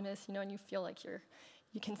little Optimist, and you feel like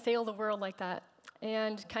you can sail the world like that.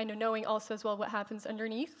 And kind of knowing also as well what happens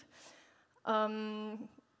underneath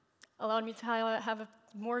allowed me to have a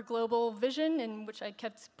more global vision, in which I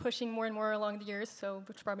kept pushing more and more along the years, so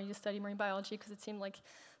which brought me to study marine biology, because it seemed like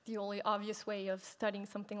the only obvious way of studying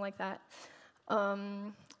something like that.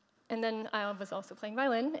 And then I was also playing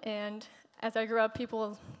violin, and as I grew up,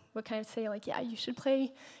 people would kind of say, like, yeah, you should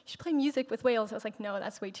play music with whales. I was like, no,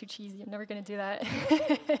 that's way too cheesy. I'm never going to do that.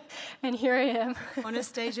 And here I am. On a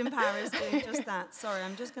stage in Paris doing just that. Sorry,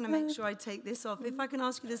 I'm just going to make sure I take this off. If I can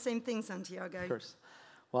ask you the same thing, Santiago. Of course.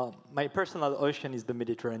 Well, my personal ocean is the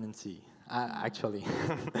Mediterranean Sea, actually.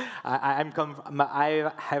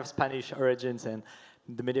 I have Spanish origins, and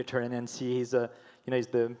the Mediterranean Sea is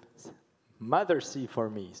the mother sea for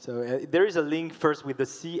me. So there is a link first with the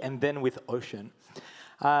sea and then with ocean.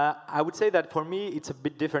 I would say that for me it's a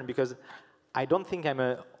bit different, because I don't think I'm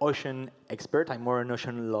an ocean expert. I'm more an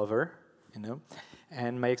ocean lover,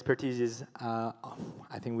 And my expertise is,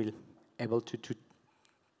 I think we'll able to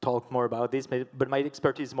talk more about this, but my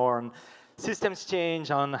expertise is more on systems change,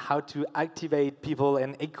 on how to activate people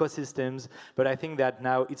and ecosystems. But I think that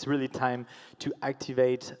now it's really time to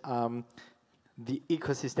activate the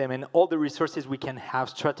ecosystem and all the resources we can have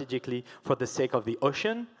strategically for the sake of the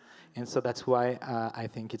ocean. And so that's why I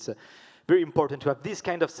think it's very important to have these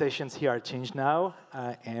kind of sessions here at ChangeNOW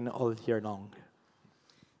and all year long.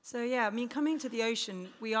 So yeah, coming to the ocean,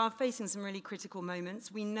 we are facing some really critical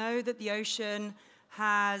moments. We know that the ocean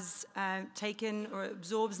has taken or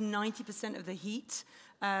absorbs 90% of the heat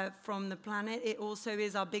from the planet. It also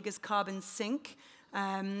is our biggest carbon sink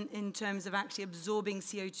in terms of actually absorbing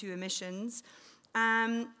CO2 emissions.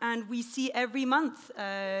 And we see every month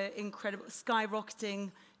incredible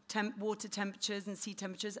skyrocketing water temperatures and sea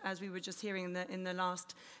temperatures, as we were just hearing in the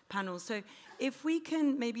last panel. So if we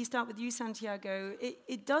can maybe start with you, Santiago,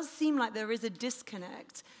 it does seem like there is a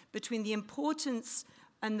disconnect between the importance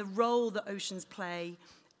and the role that oceans play,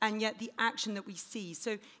 and yet the action that we see.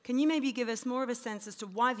 So can you maybe give us more of a sense as to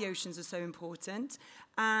why the oceans are so important,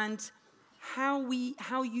 and how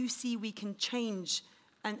you see we can change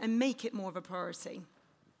and make it more of a priority?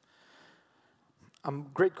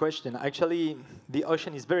 Great question. Actually, the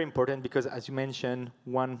ocean is very important because, as you mentioned,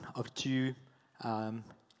 one of two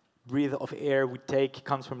breath of air we take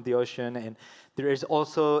comes from the ocean, and this is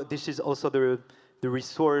also the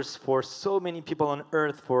resource for so many people on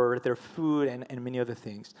Earth for their food and many other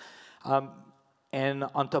things. And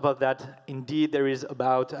on top of that, indeed, there is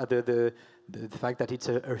about the fact that it's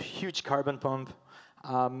a huge carbon pump.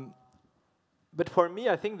 But for me,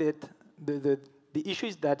 I think that the issue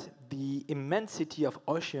is that the immensity of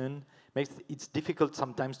ocean makes it difficult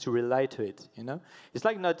sometimes to rely to it. It's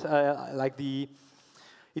like not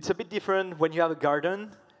it's a bit different when you have a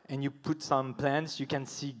garden and you put some plants, you can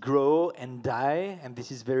see grow and die, and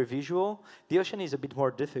this is very visual. The ocean is a bit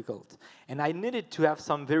more difficult. And I needed to have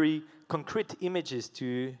some very concrete images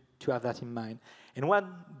to have that in mind. And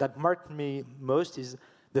one that marked me most is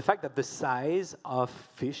the fact that the size of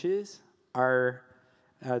fishes are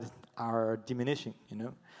diminishing.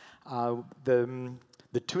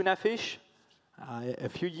 The tuna fish, a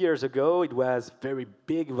few years ago, it was very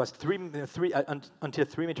big. It was until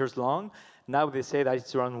 3 meters long. Now they say that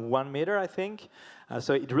it's around 1 meter, I think.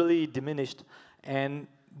 So it really diminished. And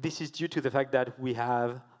this is due to the fact that we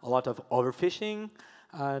have a lot of overfishing.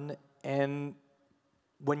 And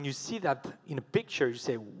when you see that in a picture, you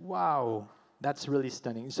say, wow, that's really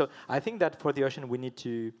stunning. So I think that for the ocean, we need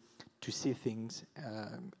to see things.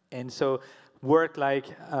 And so work like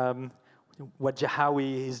what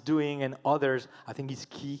Jahawi is doing and others, I think is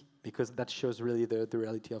key, because that shows really the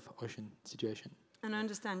reality of ocean situation. And I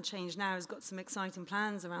understand ChangeNOW has got some exciting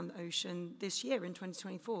plans around the ocean this year in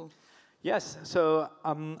 2024. Yes, so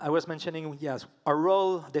I was mentioning, yes, our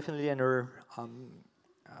role definitely and our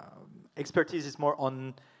expertise is more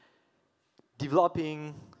on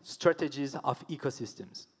developing strategies of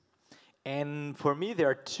ecosystems. And for me, there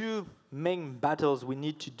are two main battles we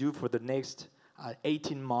need to do for the next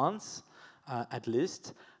 18 months, at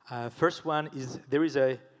least. First one is there is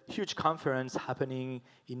a huge conference happening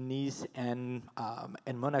in Nice and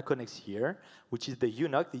Monaco next year, which is the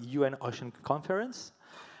UNOC, the UN Ocean Conference.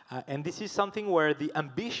 And this is something where the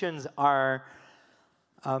ambitions are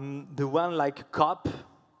the one like COP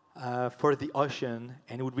for the ocean,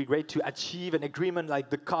 and it would be great to achieve an agreement like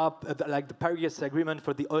the COP, like the Paris Agreement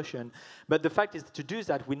for the ocean. But the fact is, to do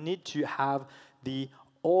that, we need to have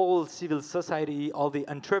all civil society, all the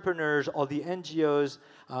entrepreneurs, all the NGOs,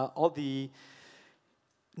 all the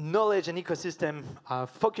knowledge and ecosystem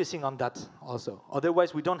focusing on that also.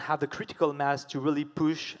 Otherwise, we don't have the critical mass to really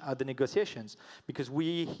push the negotiations. Because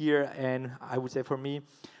we here, and I would say for me,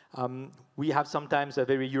 we have sometimes a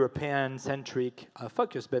very European-centric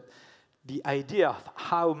focus, but the idea of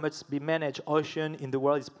how much we manage ocean in the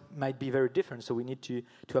world might be very different. So we need to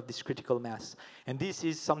have this critical mass. And this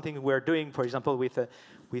is something we're doing, for example, with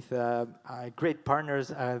great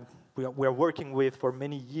partners we're working with for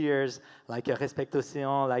many years, like Respect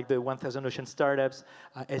Océan, like the 1000 Ocean Startups,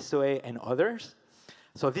 SOA, and others.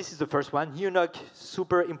 So this is the first one. UNOC,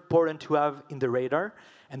 super important to have in the radar.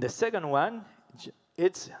 And the second one,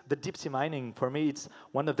 it's the deep sea mining. For me, it's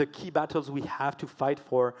one of the key battles we have to fight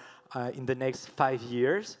for in the next 5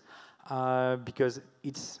 years, because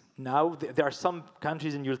it's now, there are some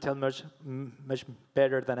countries, and you'll tell much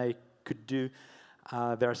better than I could do,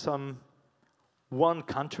 there are some one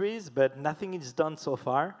countries, but nothing is done so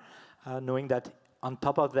far, knowing that on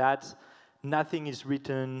top of that, nothing is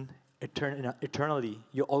written eternally.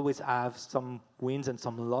 You always have some wins and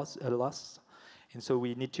some loss, and so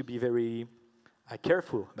we need to be very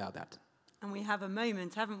careful about that. And we have a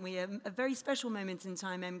moment, haven't we? A very special moment in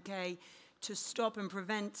time, MK, to stop and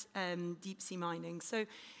prevent deep sea mining. So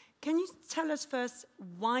can you tell us first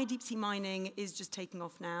why deep sea mining is just taking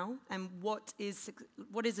off now, and what is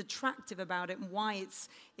attractive about it, and why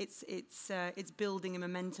it's building a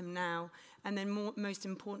momentum now, and then most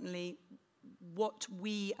importantly, what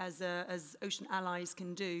we as ocean allies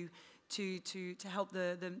can do to help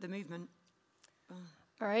the movement?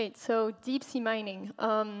 All right, so deep sea mining.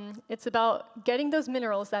 It's about getting those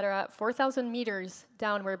minerals that are at 4,000 meters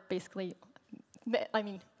down, where basically, I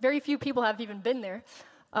mean, very few people have even been there.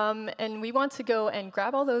 And we want to go and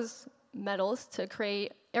grab all those metals to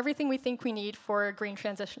create everything we think we need for a green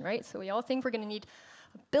transition, right? So we all think we're going to need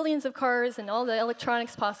billions of cars and all the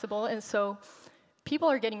electronics possible, and so people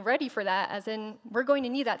are getting ready for that, as in, we're going to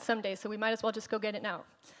need that someday, so we might as well just go get it now.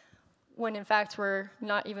 When in fact, we're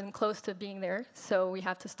not even close to being there, so we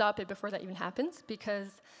have to stop it before that even happens, because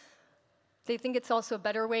they think it's also a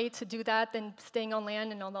better way to do that than staying on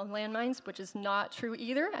land and on the landmines, which is not true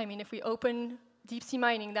either. I mean, if we open deep sea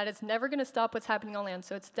mining, that is never going to stop what's happening on land,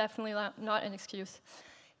 so it's definitely not an excuse.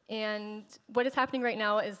 And what is happening right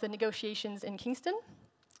now is the negotiations in Kingston,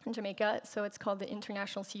 in Jamaica, so it's called the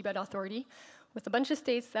International Seabed Authority, with a bunch of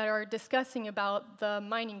states that are discussing about the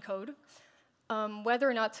mining code, whether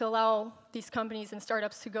or not to allow these companies and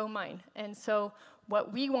startups to go mine. And so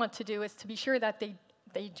what we want to do is to be sure that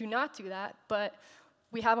they do not do that, but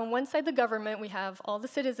we have on one side the government, we have all the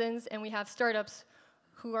citizens, and we have startups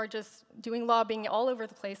who are just doing lobbying all over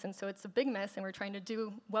the place, and so it's a big mess, and we're trying to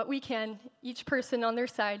do what we can, each person on their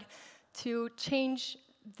side, to change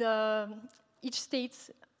each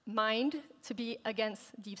state's mind to be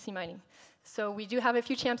against deep sea mining. So we do have a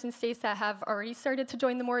few champion states that have already started to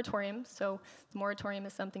join the moratorium, so the moratorium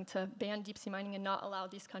is something to ban deep sea mining and not allow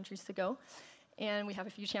these countries to go. And we have a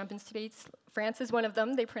few champion states. France is one of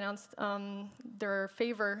them. They pronounced their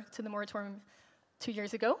favor to the moratorium 2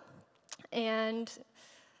 years ago. And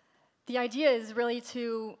the idea is really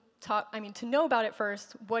to know about it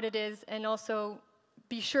first, what it is, and also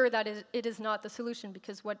be sure that it is not the solution,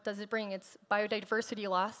 because what does it bring? It's biodiversity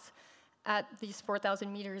loss at these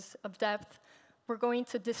 4,000 meters of depth. We're going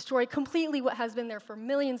to destroy completely what has been there for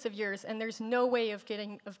millions of years, and there's no way of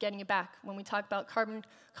getting it back. When we talk about carbon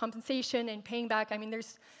compensation and paying back, I mean,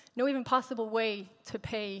 there's no even possible way to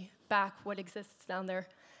pay back what exists down there.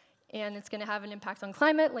 And it's going to have an impact on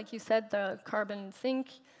climate, like you said, the carbon sink.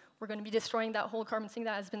 We're going to be destroying that whole carbon sink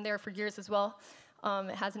that has been there for years as well.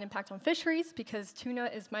 It has an impact on fisheries, because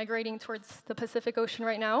tuna is migrating towards the Pacific Ocean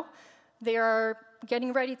right now. They are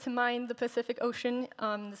getting ready to mine the Pacific Ocean,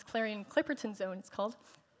 this Clarion-Clipperton zone it's called.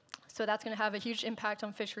 So that's going to have a huge impact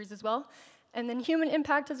on fisheries as well. And then human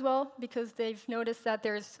impact as well, because they've noticed that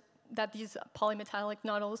these polymetallic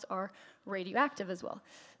nodules are radioactive as well.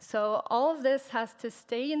 So all of this has to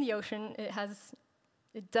stay in the ocean. It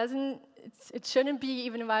shouldn't be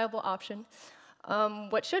even a viable option.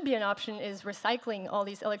 What should be an option is recycling all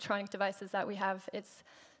these electronic devices that we have. It's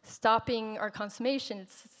stopping our consummation.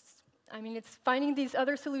 It's finding these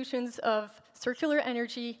other solutions of circular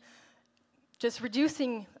energy, just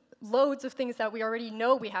reducing loads of things that we already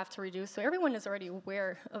know we have to reduce. So everyone is already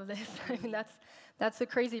aware of this. I mean, that's the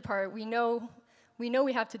crazy part. We know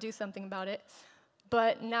we have to do something about it.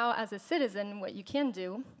 But now, as a citizen, what you can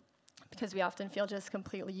do, because we often feel just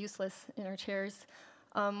completely useless in our chairs.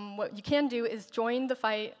 What you can do is join the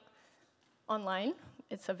fight online.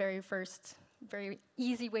 It's a very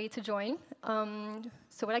easy way to join.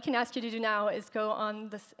 So what I can ask you to do now is go on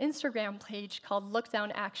this Instagram page called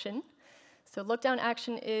Lookdown Action. So Lookdown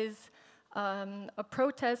Action is a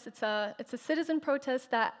protest. It's a citizen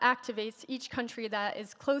protest that activates each country that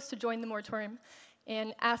is close to join the moratorium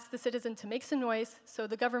and asks the citizen to make some noise so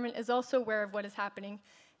the government is also aware of what is happening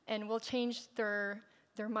and will change their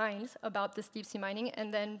minds about this deep sea mining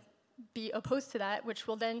and then be opposed to that, which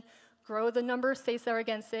will then grow the number of states that are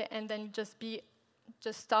against it and then just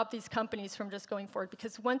stop these companies from just going forward.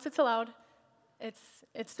 Because once it's allowed,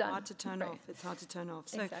 it's done. Hard to turn off. It's hard to turn off.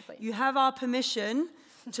 So exactly. You have our permission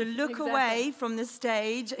to look Exactly. away from the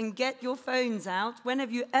stage and get your phones out. When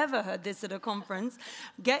have you ever heard this at a conference?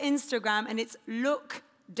 Get Instagram, and it's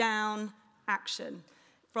Lookdown Action.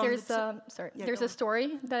 There's a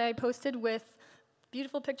story that I posted with a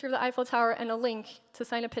beautiful picture of the Eiffel Tower and a link to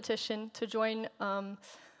sign a petition to join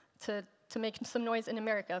to make some noise in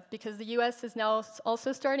America, because the US is now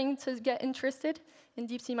also starting to get interested in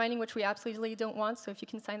deep sea mining, which we absolutely don't want. So if you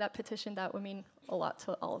can sign that petition, that would mean a lot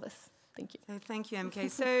to all of us. Thank you. So thank you,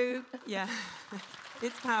 MK. So, yeah,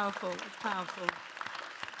 it's powerful. It's powerful.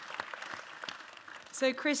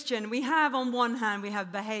 So, Christian, we have on one hand, we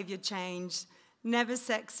have behavior change, never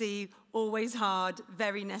sexy, always hard,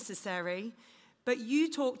 very necessary. But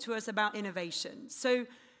you talk to us about innovation. So,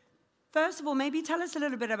 first of all, maybe tell us a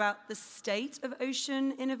little bit about the state of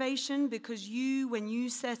ocean innovation, because you, when you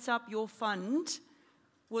set up your fund,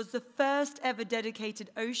 was the first ever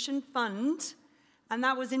dedicated ocean fund, and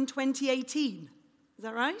that was in 2018. Is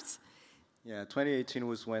that right? Yeah, 2018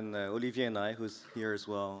 was when Olivier and I, who's here as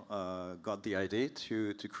well, got the idea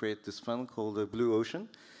to create this fund called the Blue Ocean.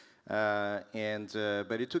 But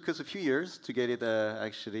it took us a few years to get it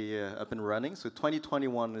actually up and running. So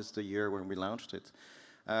 2021 is the year when we launched it.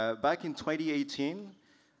 Back in 2018,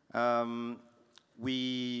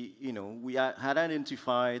 we had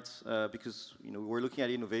identified, because we were looking at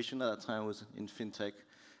innovation at that time, was in fintech,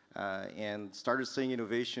 and started seeing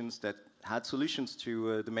innovations that had solutions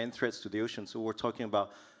to the main threats to the ocean. So we're talking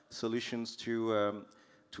about solutions to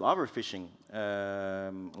overfishing,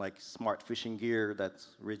 like smart fishing gear that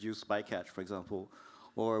reduce bycatch, for example.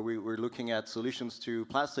 Or we're looking at solutions to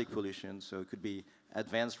plastic pollution. So it could be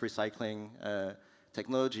advanced recycling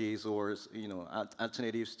technologies, or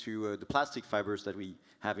alternatives to the plastic fibers that we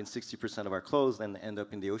have in 60% of our clothes and end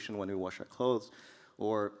up in the ocean when we wash our clothes,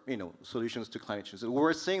 or solutions to climate change. So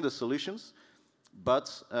we're seeing the solutions,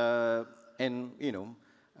 but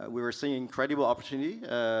we were seeing incredible opportunity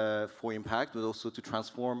for impact, but also to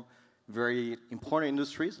transform very important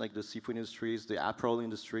industries like the seafood industries, the apparel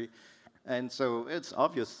industry. And so it's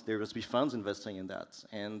obvious there must be funds investing in that.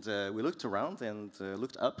 And we looked around and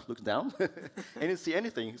looked up, looked down, and didn't see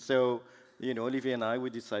anything. So, Olivier and I, we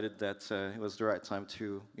decided that it was the right time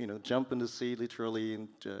to, jump in the sea, literally, and,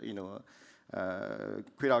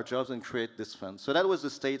 quit our jobs and create this fund. So that was the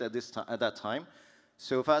state at that time.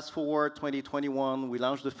 So fast forward 2021, we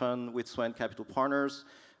launched the fund with SWEN Capital Partners,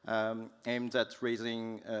 aimed at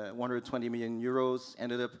raising 120 million euros,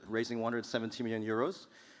 ended up raising 170 million euros.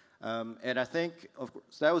 And I think, of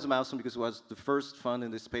course, that was a milestone because it was the first fund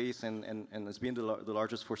in this space and it's been the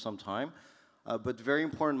largest for some time. But very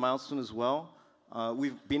important milestone as well,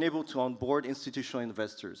 we've been able to onboard institutional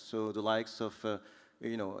investors. So the likes of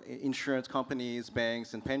insurance companies,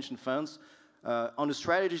 banks, and pension funds on a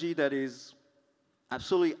strategy that is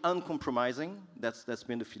absolutely uncompromising. That's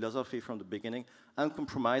been the philosophy from the beginning.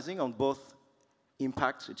 Uncompromising on both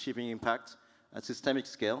impact, achieving impact at systemic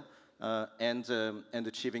scale, and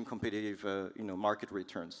achieving competitive market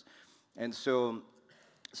returns. And so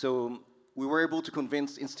we were able to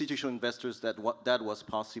convince institutional investors that that was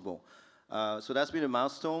possible. So that's been a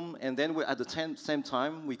milestone. And then at the same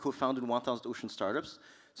time, we co-founded 1,000 Ocean Startups,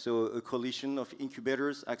 so a coalition of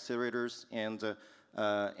incubators, accelerators, and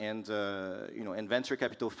venture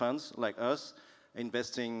capital funds like us,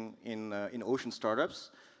 investing in ocean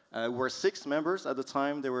startups. We're 6 members at the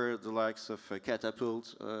time. There were the likes of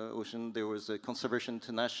Catapult Ocean. There was Conservation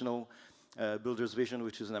International, Builders Vision,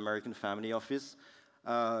 which is an American family office.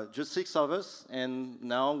 Just 6 of us, and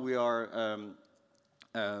now we're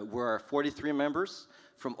 43 members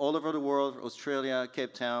from all over the world: Australia,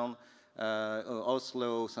 Cape Town,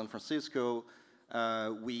 Oslo, San Francisco.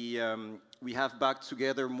 We have backed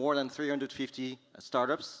together more than 350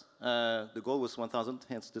 startups. The goal was 1,000,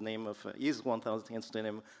 hence the name of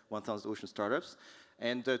 1,000 Ocean Startups.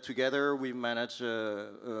 And together we manage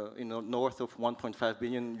north of 1.5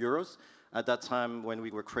 billion euros. At that time, when we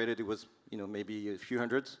were created, it was maybe a few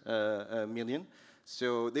hundred million.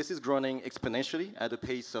 So this is growing exponentially at a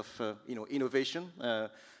pace of innovation.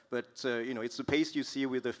 But it's the pace you see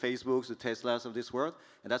with the Facebooks, the Teslas of this world,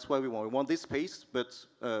 and that's why we want. We want this pace, but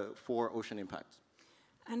for ocean impact.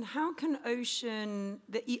 And how can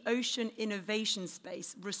the ocean innovation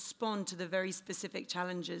space respond to the very specific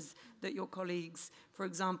challenges that your colleagues, for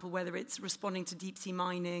example, whether it's responding to deep sea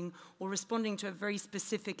mining or responding to a very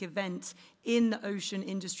specific event in the ocean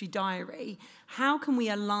industry diary, how can we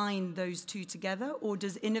align those two together? Or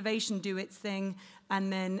does innovation do its thing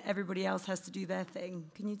and then everybody else has to do their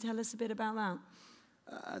thing? Can you tell us a bit about that?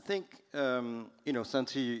 I think,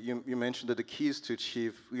 Santi, you mentioned that the key is to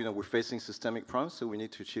achieve, we're facing systemic problems, so we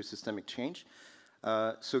need to achieve systemic change.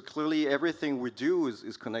 So clearly everything we do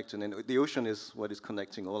is connected, and the ocean is what is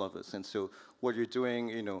connecting all of us. And so what you're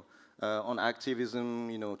doing, on activism,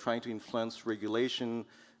 trying to influence regulation,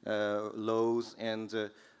 laws, and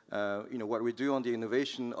what we do on the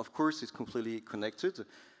innovation, of course, is completely connected.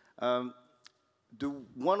 The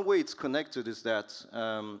one way it's connected is that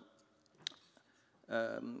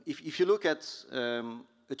if you look at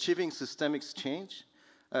achieving systemic change,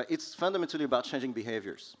 it's fundamentally about changing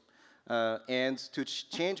behaviors. And to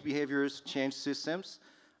change behaviors, change systems,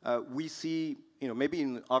 we see, maybe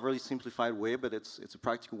in an overly simplified way, but it's a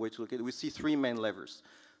practical way to look at it. We see three main levers.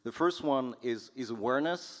 The first one is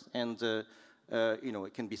awareness, and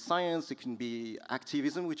it can be science, it can be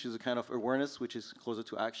activism, which is a kind of awareness, which is closer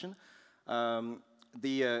to action.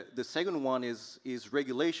 The second one is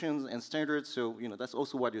regulations and standards. So that's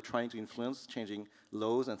also what you're trying to influence, changing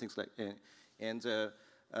laws and things like. And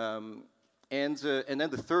then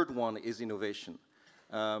the third one is innovation.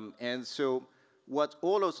 And so what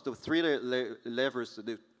all of the three levers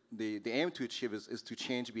they aim to achieve is to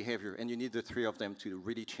change behavior, and you need the three of them to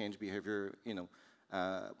really change behavior,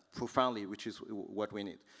 profoundly, which is what we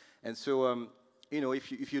need. And so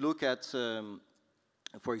if you look at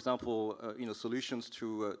for example, solutions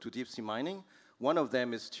to deep sea mining. One of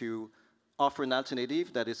them is to offer an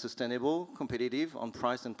alternative that is sustainable, competitive on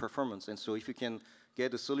price and performance. And so if you can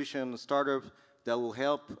get a solution, a startup that will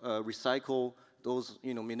help recycle those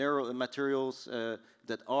mineral materials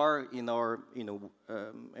that are in our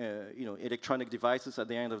electronic devices at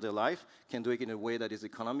the end of their life, can do it in a way that is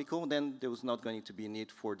economical, then there was not going to be a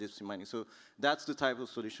need for deep sea mining. So that's the type of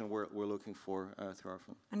solution we're looking for through our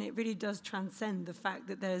fund. And it really does transcend the fact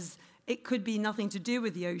that it could be nothing to do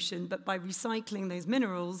with the ocean, but by recycling those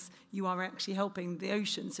minerals, you are actually helping the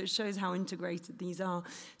ocean. So it shows how integrated these are.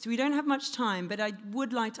 So we don't have much time, but I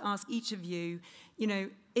would like to ask each of you,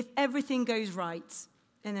 if everything goes right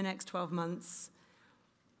in the next 12 months,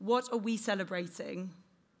 what are we celebrating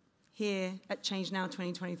here at ChangeNOW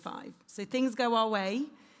 2025? So things go our way.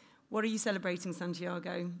 What are you celebrating,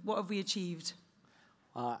 Santiago? What have we achieved?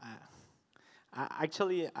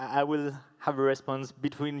 Actually, I will have a response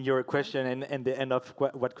between your question and the end of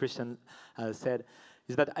what Christian said.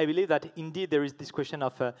 Is that I believe that indeed there is this question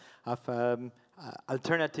of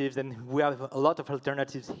alternatives, and we have a lot of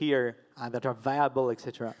alternatives here that are viable,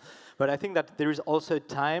 etc. But I think that there is also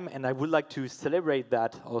time, and I would like to celebrate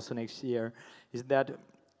that also next year, is that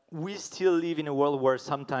we still live in a world where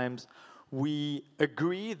sometimes we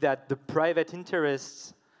agree that the private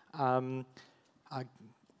interests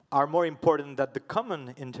are more important than the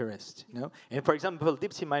common interest, And for example,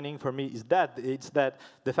 deep sea mining for me is it's that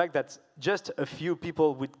the fact that just a few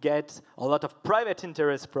people would get a lot of private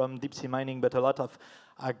interest from deep sea mining, but a lot of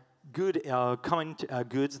good common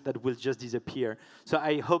goods that will just disappear. So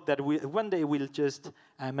I hope that one day we'll just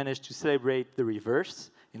manage to celebrate the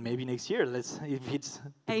reverse, and maybe next year, if it's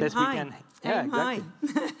the best we can. Aim high.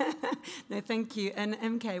 No, thank you. And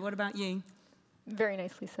MK, what about you? Very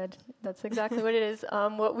nicely said. That's exactly what it is.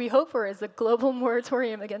 What we hope for is a global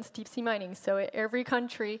moratorium against deep sea mining. So every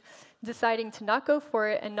country deciding to not go for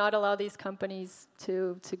it and not allow these companies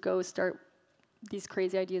to go start these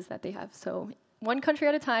crazy ideas that they have. So one country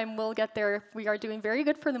at a time, we'll get there. We are doing very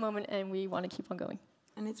good for the moment, and we want to keep on going.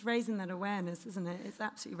 And it's raising that awareness, isn't it? It's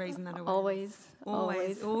absolutely raising that awareness.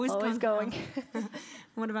 Always going.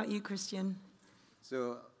 What about you, Christian?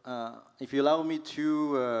 So, if you allow me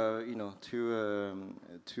two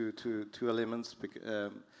elements.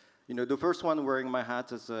 The first one, wearing my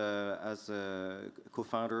hat as a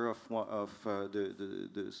co-founder of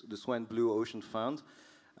the SWEN Blue Ocean Fund.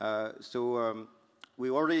 We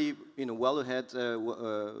already, well ahead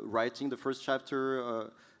writing the first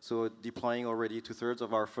chapter. So deploying already 2/3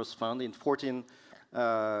 of our first fund in 14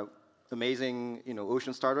 amazing,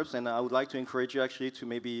 ocean startups. And I would like to encourage you actually to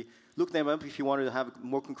maybe look them up if you want to have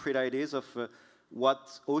more concrete ideas of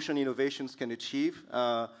what ocean innovations can achieve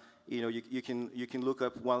you can look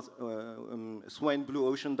up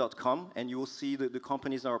SWENBlueOcean.com, and you will see the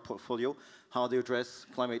companies in our portfolio, how they address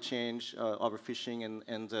climate change, overfishing,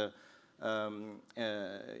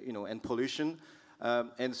 and pollution.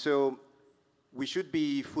 And so we should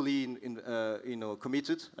be fully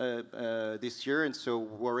committed this year, and so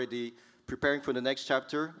we're already preparing for the next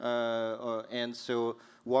chapter, and so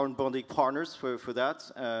we're bonding partners for that.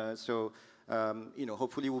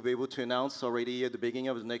 Hopefully we'll be able to announce already at the beginning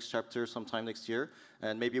of the next chapter sometime next year,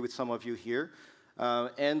 and maybe with some of you here.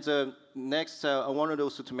 Next, I wanted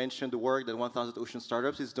also to mention the work that 1000 Ocean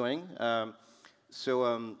Startups is doing.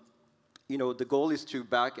 The goal is to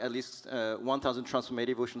back at least 1,000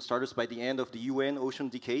 transformative ocean startups by the end of the UN Ocean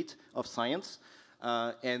Decade of Science.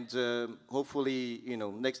 Hopefully,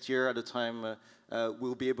 next year at the time,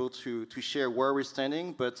 we'll be able to share where we're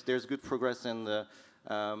standing, but there's good progress, and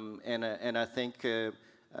I think,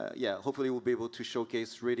 hopefully we'll be able to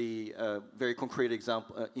showcase really very concrete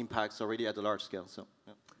impacts already at the large scale. So.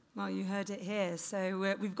 Yeah. Well, you heard it here,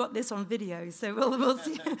 so we've got this on video, so we'll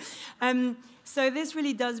see. So this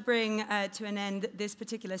really does bring to an end this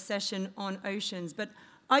particular session on oceans. But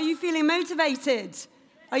are you feeling motivated?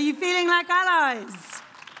 Are you feeling like allies?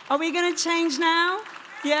 Are we going to change now?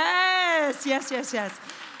 Yes, yes, yes, yes.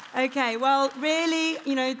 Okay, well, really,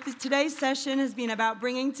 today's session has been about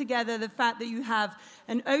bringing together the fact that you have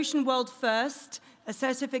an Ocean World First, a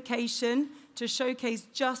certification to showcase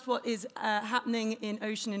just what is happening in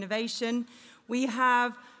ocean innovation. We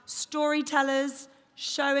have storytellers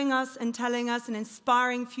showing us and telling us and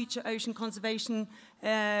inspiring future ocean conservation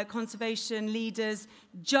leaders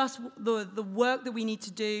just the work that we need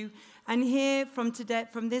to do. And here from today,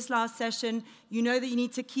 from this last session, you know that you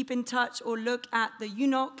need to keep in touch or look at the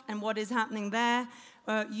UNOC and what is happening there.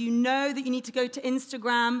 You know that you need to go to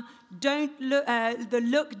Instagram. Don't look the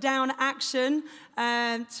Lookdown action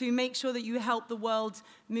to make sure that you help the world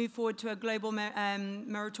move forward to a global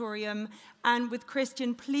moratorium. And with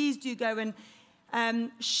Christian, please do go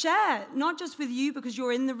and share, not just with you because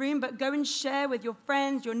you're in the room, but go and share with your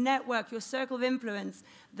friends, your network, your circle of influence,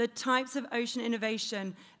 the types of ocean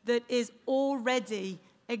innovation that is already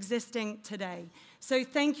existing today. So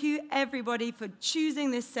thank you, everybody, for choosing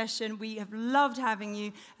this session. We have loved having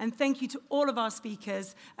you, and thank you to all of our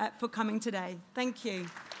speakers for coming today. Thank you.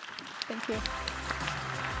 Thank you.